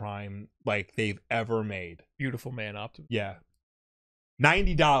Optimus Prime like they've ever made. Beautiful man Optimus. Yeah.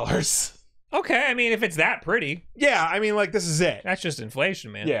 $90. Okay, I mean if it's that pretty. Yeah, I mean like this is it. That's just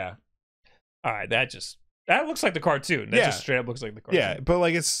inflation, man. Yeah. All right, that looks like the cartoon. That just straight up looks like the cartoon. Yeah, but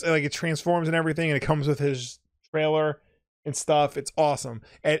like it's like it transforms and everything, and it comes with his trailer and stuff. It's awesome.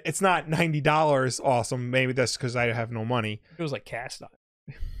 And it's not $90 awesome. Maybe that's because I have no money. It was like cast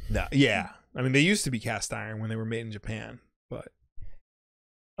iron. No, yeah. I mean, they used to be cast iron when they were made in Japan, but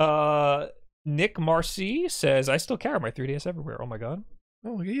Nick Marcy says, I still carry my 3DS everywhere. Oh my god.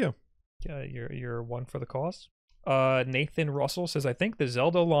 Oh, look at you. Yeah, you're one for the cause. Nathan Russell says, I think the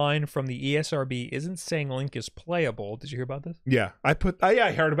Zelda line from the ESRB isn't saying Link is playable. Did you hear about this? Yeah, I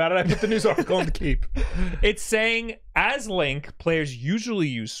heard about it. I put the news article on the Keep. It's saying, as Link, players usually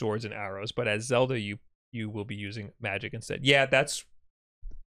use swords and arrows, but as Zelda, you will be using magic instead. Yeah, that's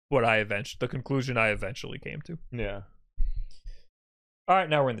what the conclusion I eventually came to. Yeah. All right,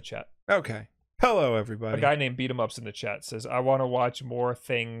 now we're in the chat. Okay. Hello, everybody. A guy named Beat 'em Ups in the chat says, I want to watch more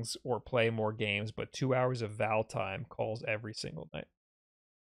things or play more games, but 2 hours of Val time calls every single night.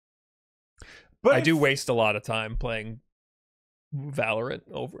 But I do waste a lot of time playing Valorant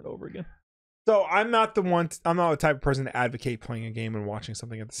over and over again. So I'm not the type of person to advocate playing a game and watching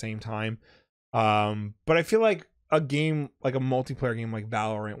something at the same time. But I feel like a game, like a multiplayer game like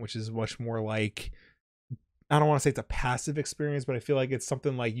Valorant, which is much more like, I don't want to say it's a passive experience, but I feel like it's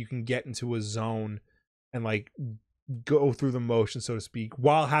something like you can get into a zone and like go through the motion, so to speak,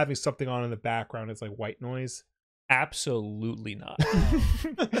 while having something on in the background. It's like white noise. Absolutely not.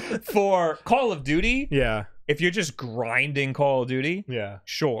 For Call of Duty, Yeah. if you're just grinding Call of Duty, Yeah.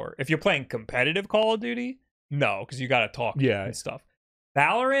 sure. If you're playing competitive Call of Duty, no, because you got to talk and stuff.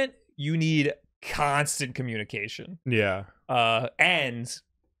 Valorant, you need constant communication. Yeah. And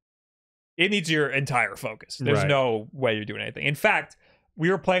it needs your entire focus. There's no way you're doing anything. In fact, we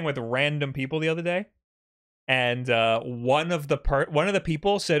were playing with random people the other day, and one of the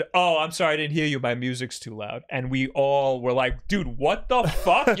people said, "Oh, I'm sorry, I didn't hear you. My music's too loud." And we all were like, "Dude, what the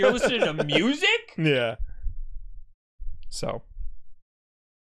fuck? You're listening to music?" Yeah. So,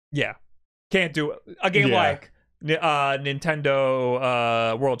 yeah, can't do a game like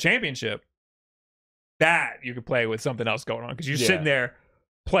Nintendo World Championship. That you could play with something else going on, because you're sitting there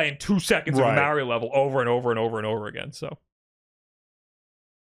playing 2 seconds of a Mario level over and over and over and over again. So,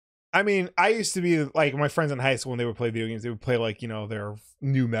 I mean, I used to be like, my friends in high school, when they would play video games, they would play like, you know, their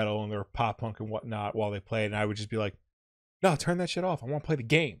new metal and their pop punk and whatnot while they played, and I would just be like, no, turn that shit off. I want to play the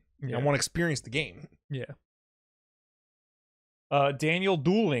game. I want to experience the game. Yeah. Daniel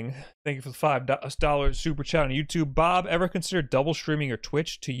Dueling, thank you for the $5 super chat on YouTube. Bob, ever consider double streaming your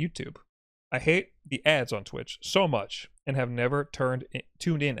Twitch to YouTube? I hate the ads on Twitch so much and have never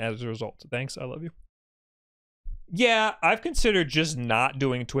tuned in as a result. Thanks, I love you. Yeah, I've considered just not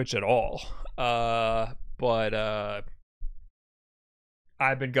doing Twitch at all. But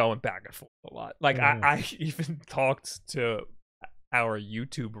I've been going back and forth a lot. Like, I even talked to our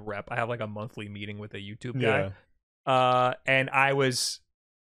YouTube rep. I have like a monthly meeting with a YouTube guy. And I was,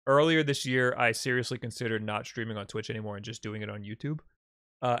 earlier this year, I seriously considered not streaming on Twitch anymore and just doing it on YouTube.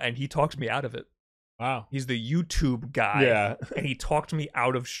 And he talked me out of it. Wow. He's the YouTube guy. Yeah. And he talked me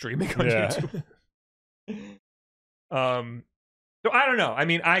out of streaming on YouTube. So I don't know. I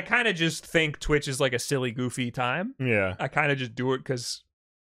mean, I kind of just think Twitch is like a silly, goofy time. Yeah. I kind of just do it because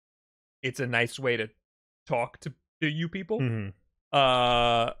it's a nice way to talk to you people.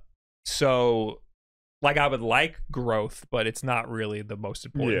 Mm-hmm. So, like, I would like growth, but it's not really the most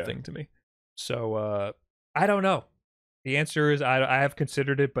important thing to me. So, I don't know. The answer is I have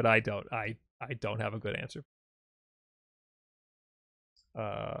considered it, but I don't have a good answer.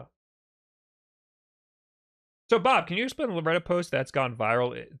 So, Bob, can you explain the Reddit post that's gone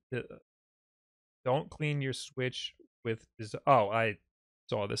viral? Don't clean your Switch with... I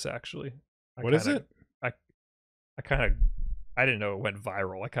saw this, actually. What is it? I didn't know it went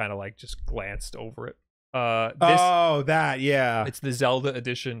viral. I kind of, like, just glanced over it. It's the Zelda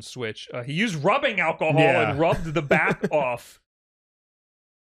edition Switch. He used rubbing alcohol and rubbed the back off.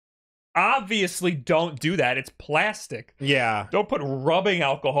 Obviously, don't do that. It's plastic. Yeah. Don't put rubbing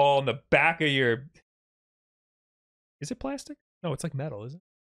alcohol on the back of your... Is it plastic? No, it's like metal, isn't it?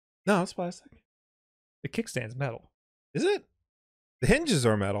 No, it's plastic. The kickstand's metal. Is it? The hinges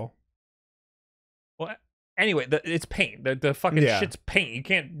are metal. Well, anyway, it's paint. The fucking shit's paint. You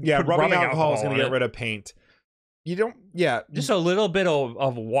can't put rubbing alcohol is going to get rid of paint. You don't... Yeah. Just a little bit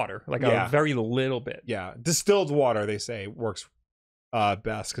of water. Like a very little bit. Yeah. Distilled water, they say, works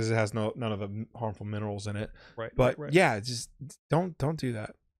best because it has none of the harmful minerals in it. Right. But yeah, just don't do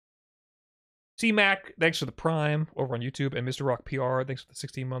that. C-Mac, thanks for the Prime over on YouTube. And Mr. Rock PR, thanks for the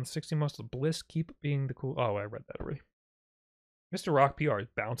 16 months. 16 months of bliss. Keep being the cool... Oh, I read that already. Mr. Rock PR is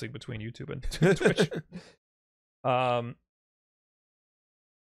bouncing between YouTube and Twitch.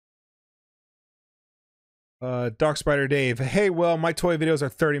 Dark Spider Dave, hey, well, my toy videos are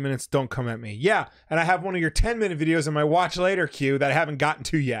 30 minutes. Don't come at me. Yeah, and I have one of your 10-minute videos in my watch later queue that I haven't gotten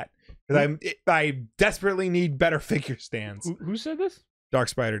to yet because I desperately need better figure stands. Who said this? Dark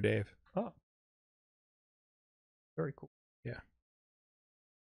Spider Dave. Oh, very cool. Yeah.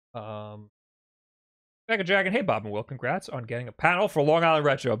 Mega Dragon, hey Bob and Will, congrats on getting a panel for Long Island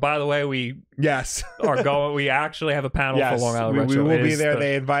Retro. By the way, we are going. We actually have a panel for Long Island Retro. We will be there.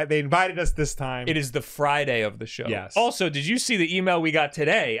 They invited us this time. It is the Friday of the show. Yes. Also, did you see the email we got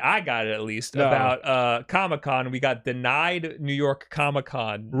today? I got it at least about Comic-Con. We got denied New York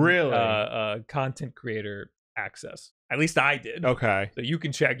Comic-Con. Really? Content creator access. At least I did. Okay. So you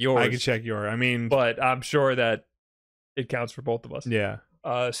can check yours. I can check yours. I mean, but I'm sure that it counts for both of us. Yeah.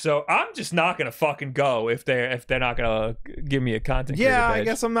 So I'm just not gonna fucking go if they're not gonna give me a content creator badge. I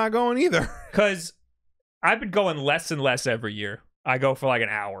guess I'm not going either. Because I've been going less and less every year. I go for like an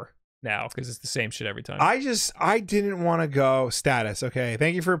hour. now because it's the same shit every time. I didn't want to go status. Okay.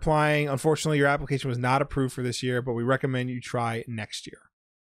 Thank you for applying. Unfortunately, your application was not approved for this year, but we recommend you try next year.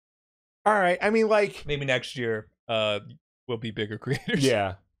 All right. I mean, like, maybe next year we'll be bigger creators.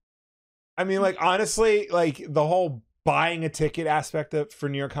 Yeah. I mean, like, honestly, like the whole buying a ticket aspect for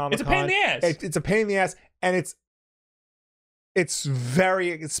New York Comic Con. It's a pain in the ass. It's a pain in the ass, and it's very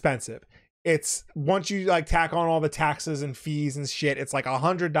expensive. It's once you like tack on all the taxes and fees and shit, it's like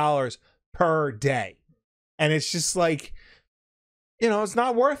 $100 per day. And it's just like, you know, it's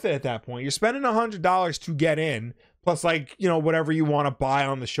not worth it at that point. You're spending $100 to get in, plus like, you know, whatever you want to buy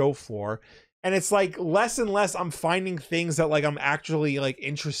on the show floor. And it's like less and less I'm finding things that like I'm actually like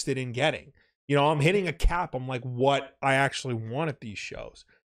interested in getting. You know, I'm hitting a cap. I'm like, what I actually want at these shows.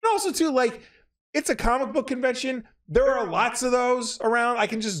 And also too, like, it's a comic book convention. There are lots of those around. I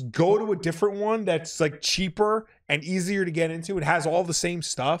can just go to a different one that's like cheaper and easier to get into. It has all the same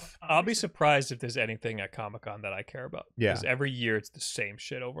stuff. I'll be surprised if there's anything at Comic-Con that I care about. Yeah. Because every year it's the same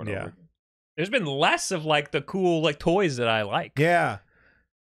shit over and over again. There's been less of like the cool like toys that I like. Yeah.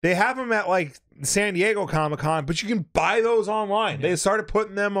 They have them at like San Diego Comic-Con, but you can buy those online. Yeah. They started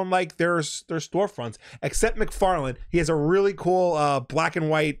putting them on like their storefronts, except McFarlane. He has a really cool black and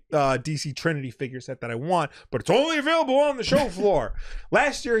white DC Trinity figure set that I want, but it's only available on the show floor.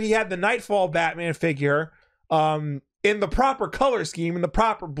 Last year, he had the Nightfall Batman figure in the proper color scheme, in the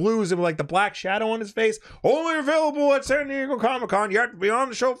proper blues, and like the black shadow on his face. Only available at San Diego Comic-Con. You have to be on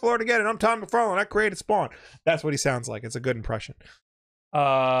the show floor to get it. I'm Tom McFarlane. I created Spawn. That's what he sounds like. It's a good impression.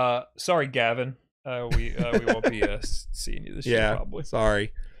 Sorry, Gavin. We won't be seeing you this year, probably.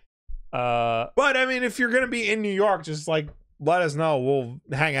 Sorry. But I mean, if you're gonna be in New York, just like let us know. We'll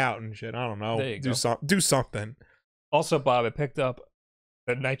hang out and shit. I don't know. Do something. Also, Bob, I picked up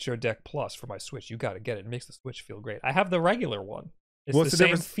the Nitro Deck Plus for my Switch. You got to get it. It makes the Switch feel great. I have the regular one. It's the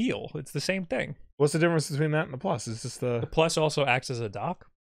same feel. It's the same thing. What's the difference between that and the Plus? Is this the Plus also acts as a dock?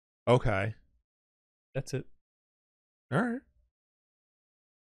 Okay. That's it. All right.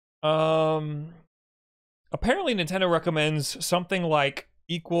 Apparently Nintendo recommends something like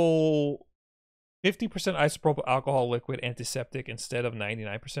equal 50% isopropyl alcohol liquid antiseptic instead of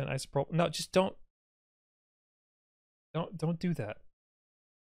 99% isopropyl. No, just don't do that.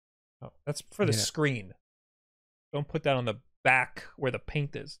 No, that's for the screen. Don't put that on the back where the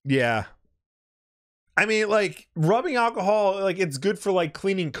paint is. Yeah. I mean, like, rubbing alcohol, like, it's good for, like,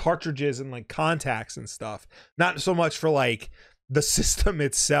 cleaning cartridges and, like, contacts and stuff. Not so much for, like, the system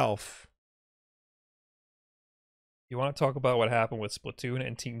itself. You want to talk about what happened with Splatoon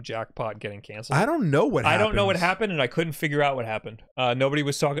and Team Jackpot getting canceled? I don't know what happened. I don't know what happened, and I couldn't figure out what happened. Nobody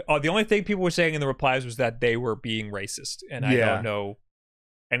was talking. The only thing people were saying in the replies was that they were being racist, and I don't know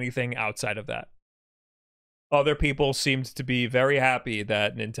anything outside of that. Other people seemed to be very happy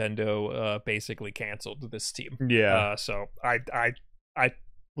that Nintendo basically canceled this team. Yeah. So I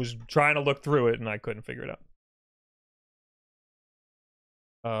was trying to look through it, and I couldn't figure it out.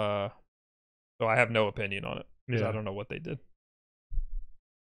 So I have no opinion on it because I don't know what they did.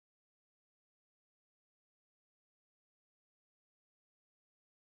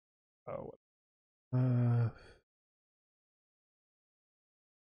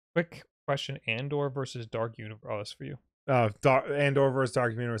 Quick question: Andor versus Dark Universe. Oh, that's for you. Andor versus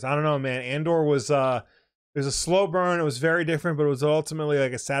Dark Universe. I don't know, man. Andor was it was a slow burn. It was very different, but it was ultimately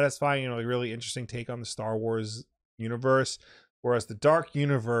like a satisfying, really interesting take on the Star Wars universe. Whereas the Dark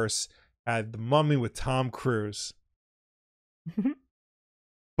Universe had The Mummy with Tom Cruise.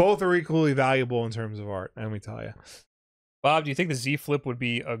 Both are equally valuable in terms of art, let me tell you. Bob, do you think the Z Flip would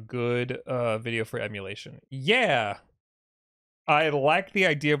be a good video for emulation? Yeah. I like the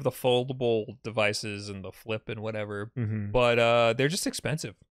idea of the foldable devices and the flip and whatever, but they're just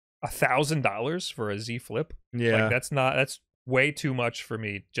expensive. $1,000 for a Z Flip? Yeah. Like, that's way too much for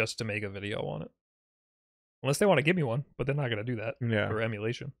me just to make a video on it. Unless they want to give me one, but they're not going to do that for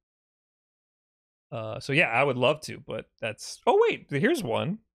emulation. So yeah, I would love to, but that's... Oh wait, here's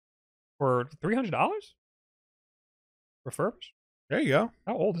one for $300? Refurbished? There you go.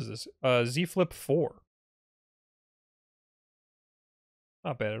 How old is this? Z Flip 4.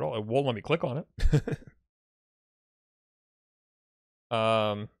 Not bad at all. It won't let me click on it.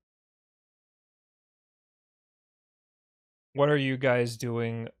 What are you guys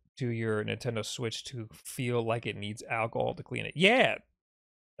doing to your Nintendo Switch to feel like it needs alcohol to clean it? Yeah.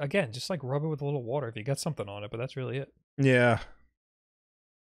 Again, just like rub it with a little water if you got something on it, but that's really it. Yeah.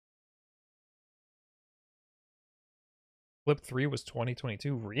 Flip 3 was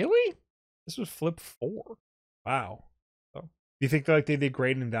 2022. Really? This was Flip 4. Wow. Do you think like they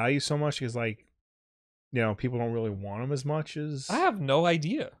degrade in value so much because like, people don't really want them as much as... I have no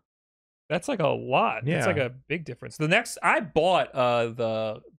idea. That's like a lot. Yeah. It's like a big difference. The next, I bought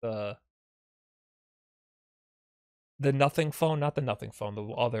the nothing phone, not the nothing phone, the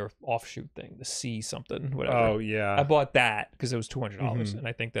other offshoot thing, the C something, whatever. Oh yeah. I bought that because it was $200, and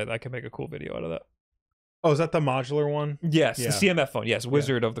I think that I can make a cool video out of that. Oh, is that the modular one? Yes, Yeah. the CMF phone. Yes,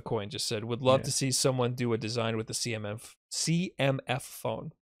 Wizard of the Coin just said would love to see someone do a design with the CMF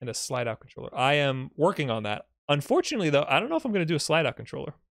phone and a slide out controller. I am working on that. Unfortunately, though, I don't know if I'm going to do a slide out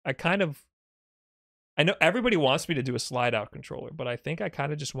controller. I know everybody wants me to do a slide out controller, but I think I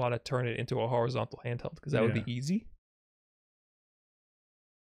kind of just want to turn it into a horizontal handheld because that would be easy.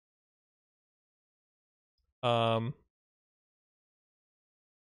 All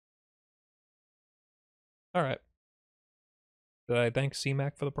right. Did I thank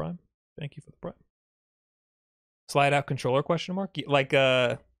CMAC for the Prime? Thank you for the Prime. Slide out controller question mark? Like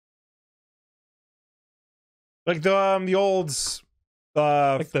the old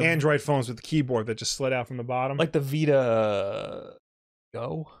like the Android phones with the keyboard that just slid out from the bottom. Like the Vita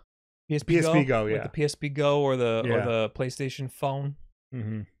Go? PSP Go, yeah. Like the PSP Go or the PlayStation phone.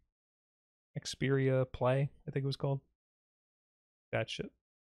 Mm-hmm. Xperia Play, I think it was called. That shit.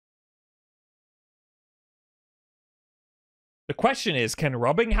 The question is, can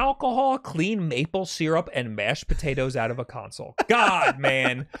rubbing alcohol clean maple syrup and mashed potatoes out of a console? God,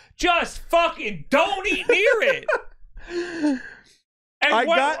 man. Just fucking don't eat near it. And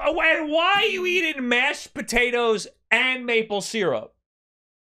why are you eating mashed potatoes and maple syrup?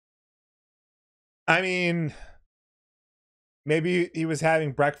 I mean, maybe he was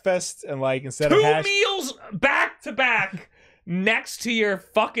having breakfast and like instead Two of hash meals back to back next to your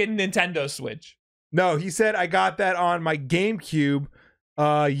fucking Nintendo Switch. No, he said I got that on my GameCube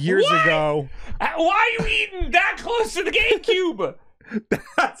years ago. Why are you eating that close to the GameCube?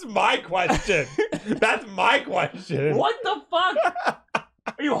 That's my question. That's my question. What the fuck?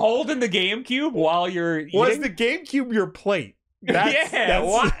 Are you holding the GameCube while you're eating? Was the GameCube your plate?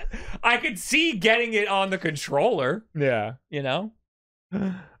 What? I could see getting it on the controller. Yeah. You know?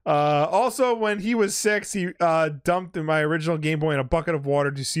 Also, when he was 6, he dumped in my original Game Boy in a bucket of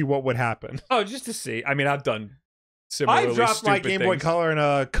water to see what would happen. Oh, just to see. I mean, I've done similarly I dropped my stupid Game Boy Color in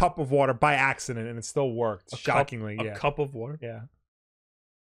a cup of water by accident, and it still worked. Shockingly, a cup of water? Yeah.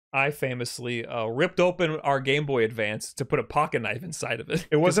 I famously ripped open our Game Boy Advance to put a pocket knife inside of it.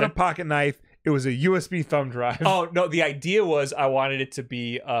 It wasn't a pocket knife. It was a USB thumb drive. Oh, no. The idea was I wanted it to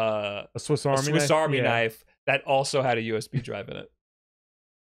be a Swiss Army knife that also had a USB drive in it.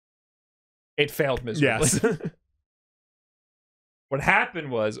 It failed miserably. Yes. What happened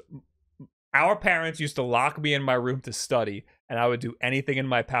was our parents used to lock me in my room to study, and I would do anything in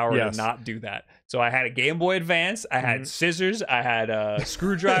my power to not do that. So I had a Game Boy Advance, I had scissors, I had a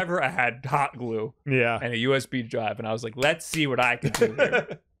screwdriver, I had hot glue, and a USB drive, and I was like, let's see what I can do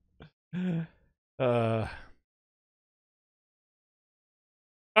here.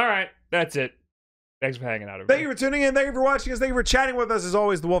 All right, that's it. Thanks for hanging out, everybody. Thank you for tuning in. Thank you for watching us. Thank you for chatting with us. As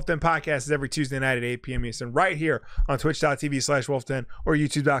always, the WULFF Den Podcast is every Tuesday night at 8 p.m. Eastern, right here on twitch.tv/WULFFDEN or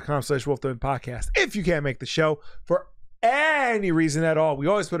youtube.com/WULFFDEN Podcast. If you can't make the show for any reason at all, we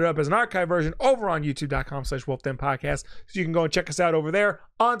always put it up as an archive version over on youtube.com/WULFFDEN Podcast. So you can go and check us out over there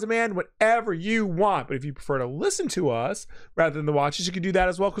on demand whenever you want. But if you prefer to listen to us rather than the watches, you can do that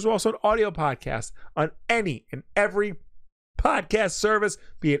as well, because we're also an audio podcast on any and every podcast service,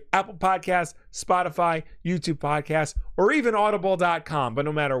 be it Apple Podcasts, Spotify, YouTube Podcasts, or even audible.com. But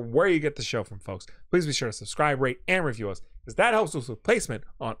no matter where you get the show from, folks, please be sure to subscribe, rate, and review us, because that helps us with placement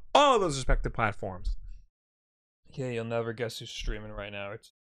on all of those respective platforms. Yeah, you'll never guess who's streaming right now.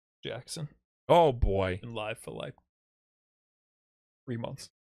 It's Jackson. Oh boy. Been live for like 3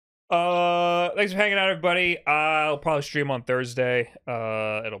 months. Thanks for hanging out, everybody. I'll probably stream on Thursday.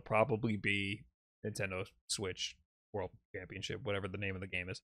 It'll probably be Nintendo Switch World Championship, whatever the name of the game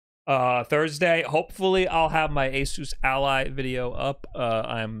is. Thursday, hopefully I'll have my Asus Ally video up.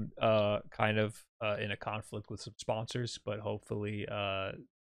 I'm kind of in a conflict with some sponsors, but hopefully it'll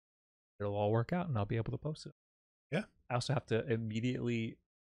all work out and I'll be able to post it. Yeah. I also have to immediately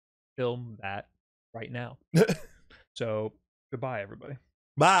film that right now. So goodbye, everybody.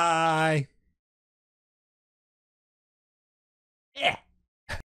 Bye.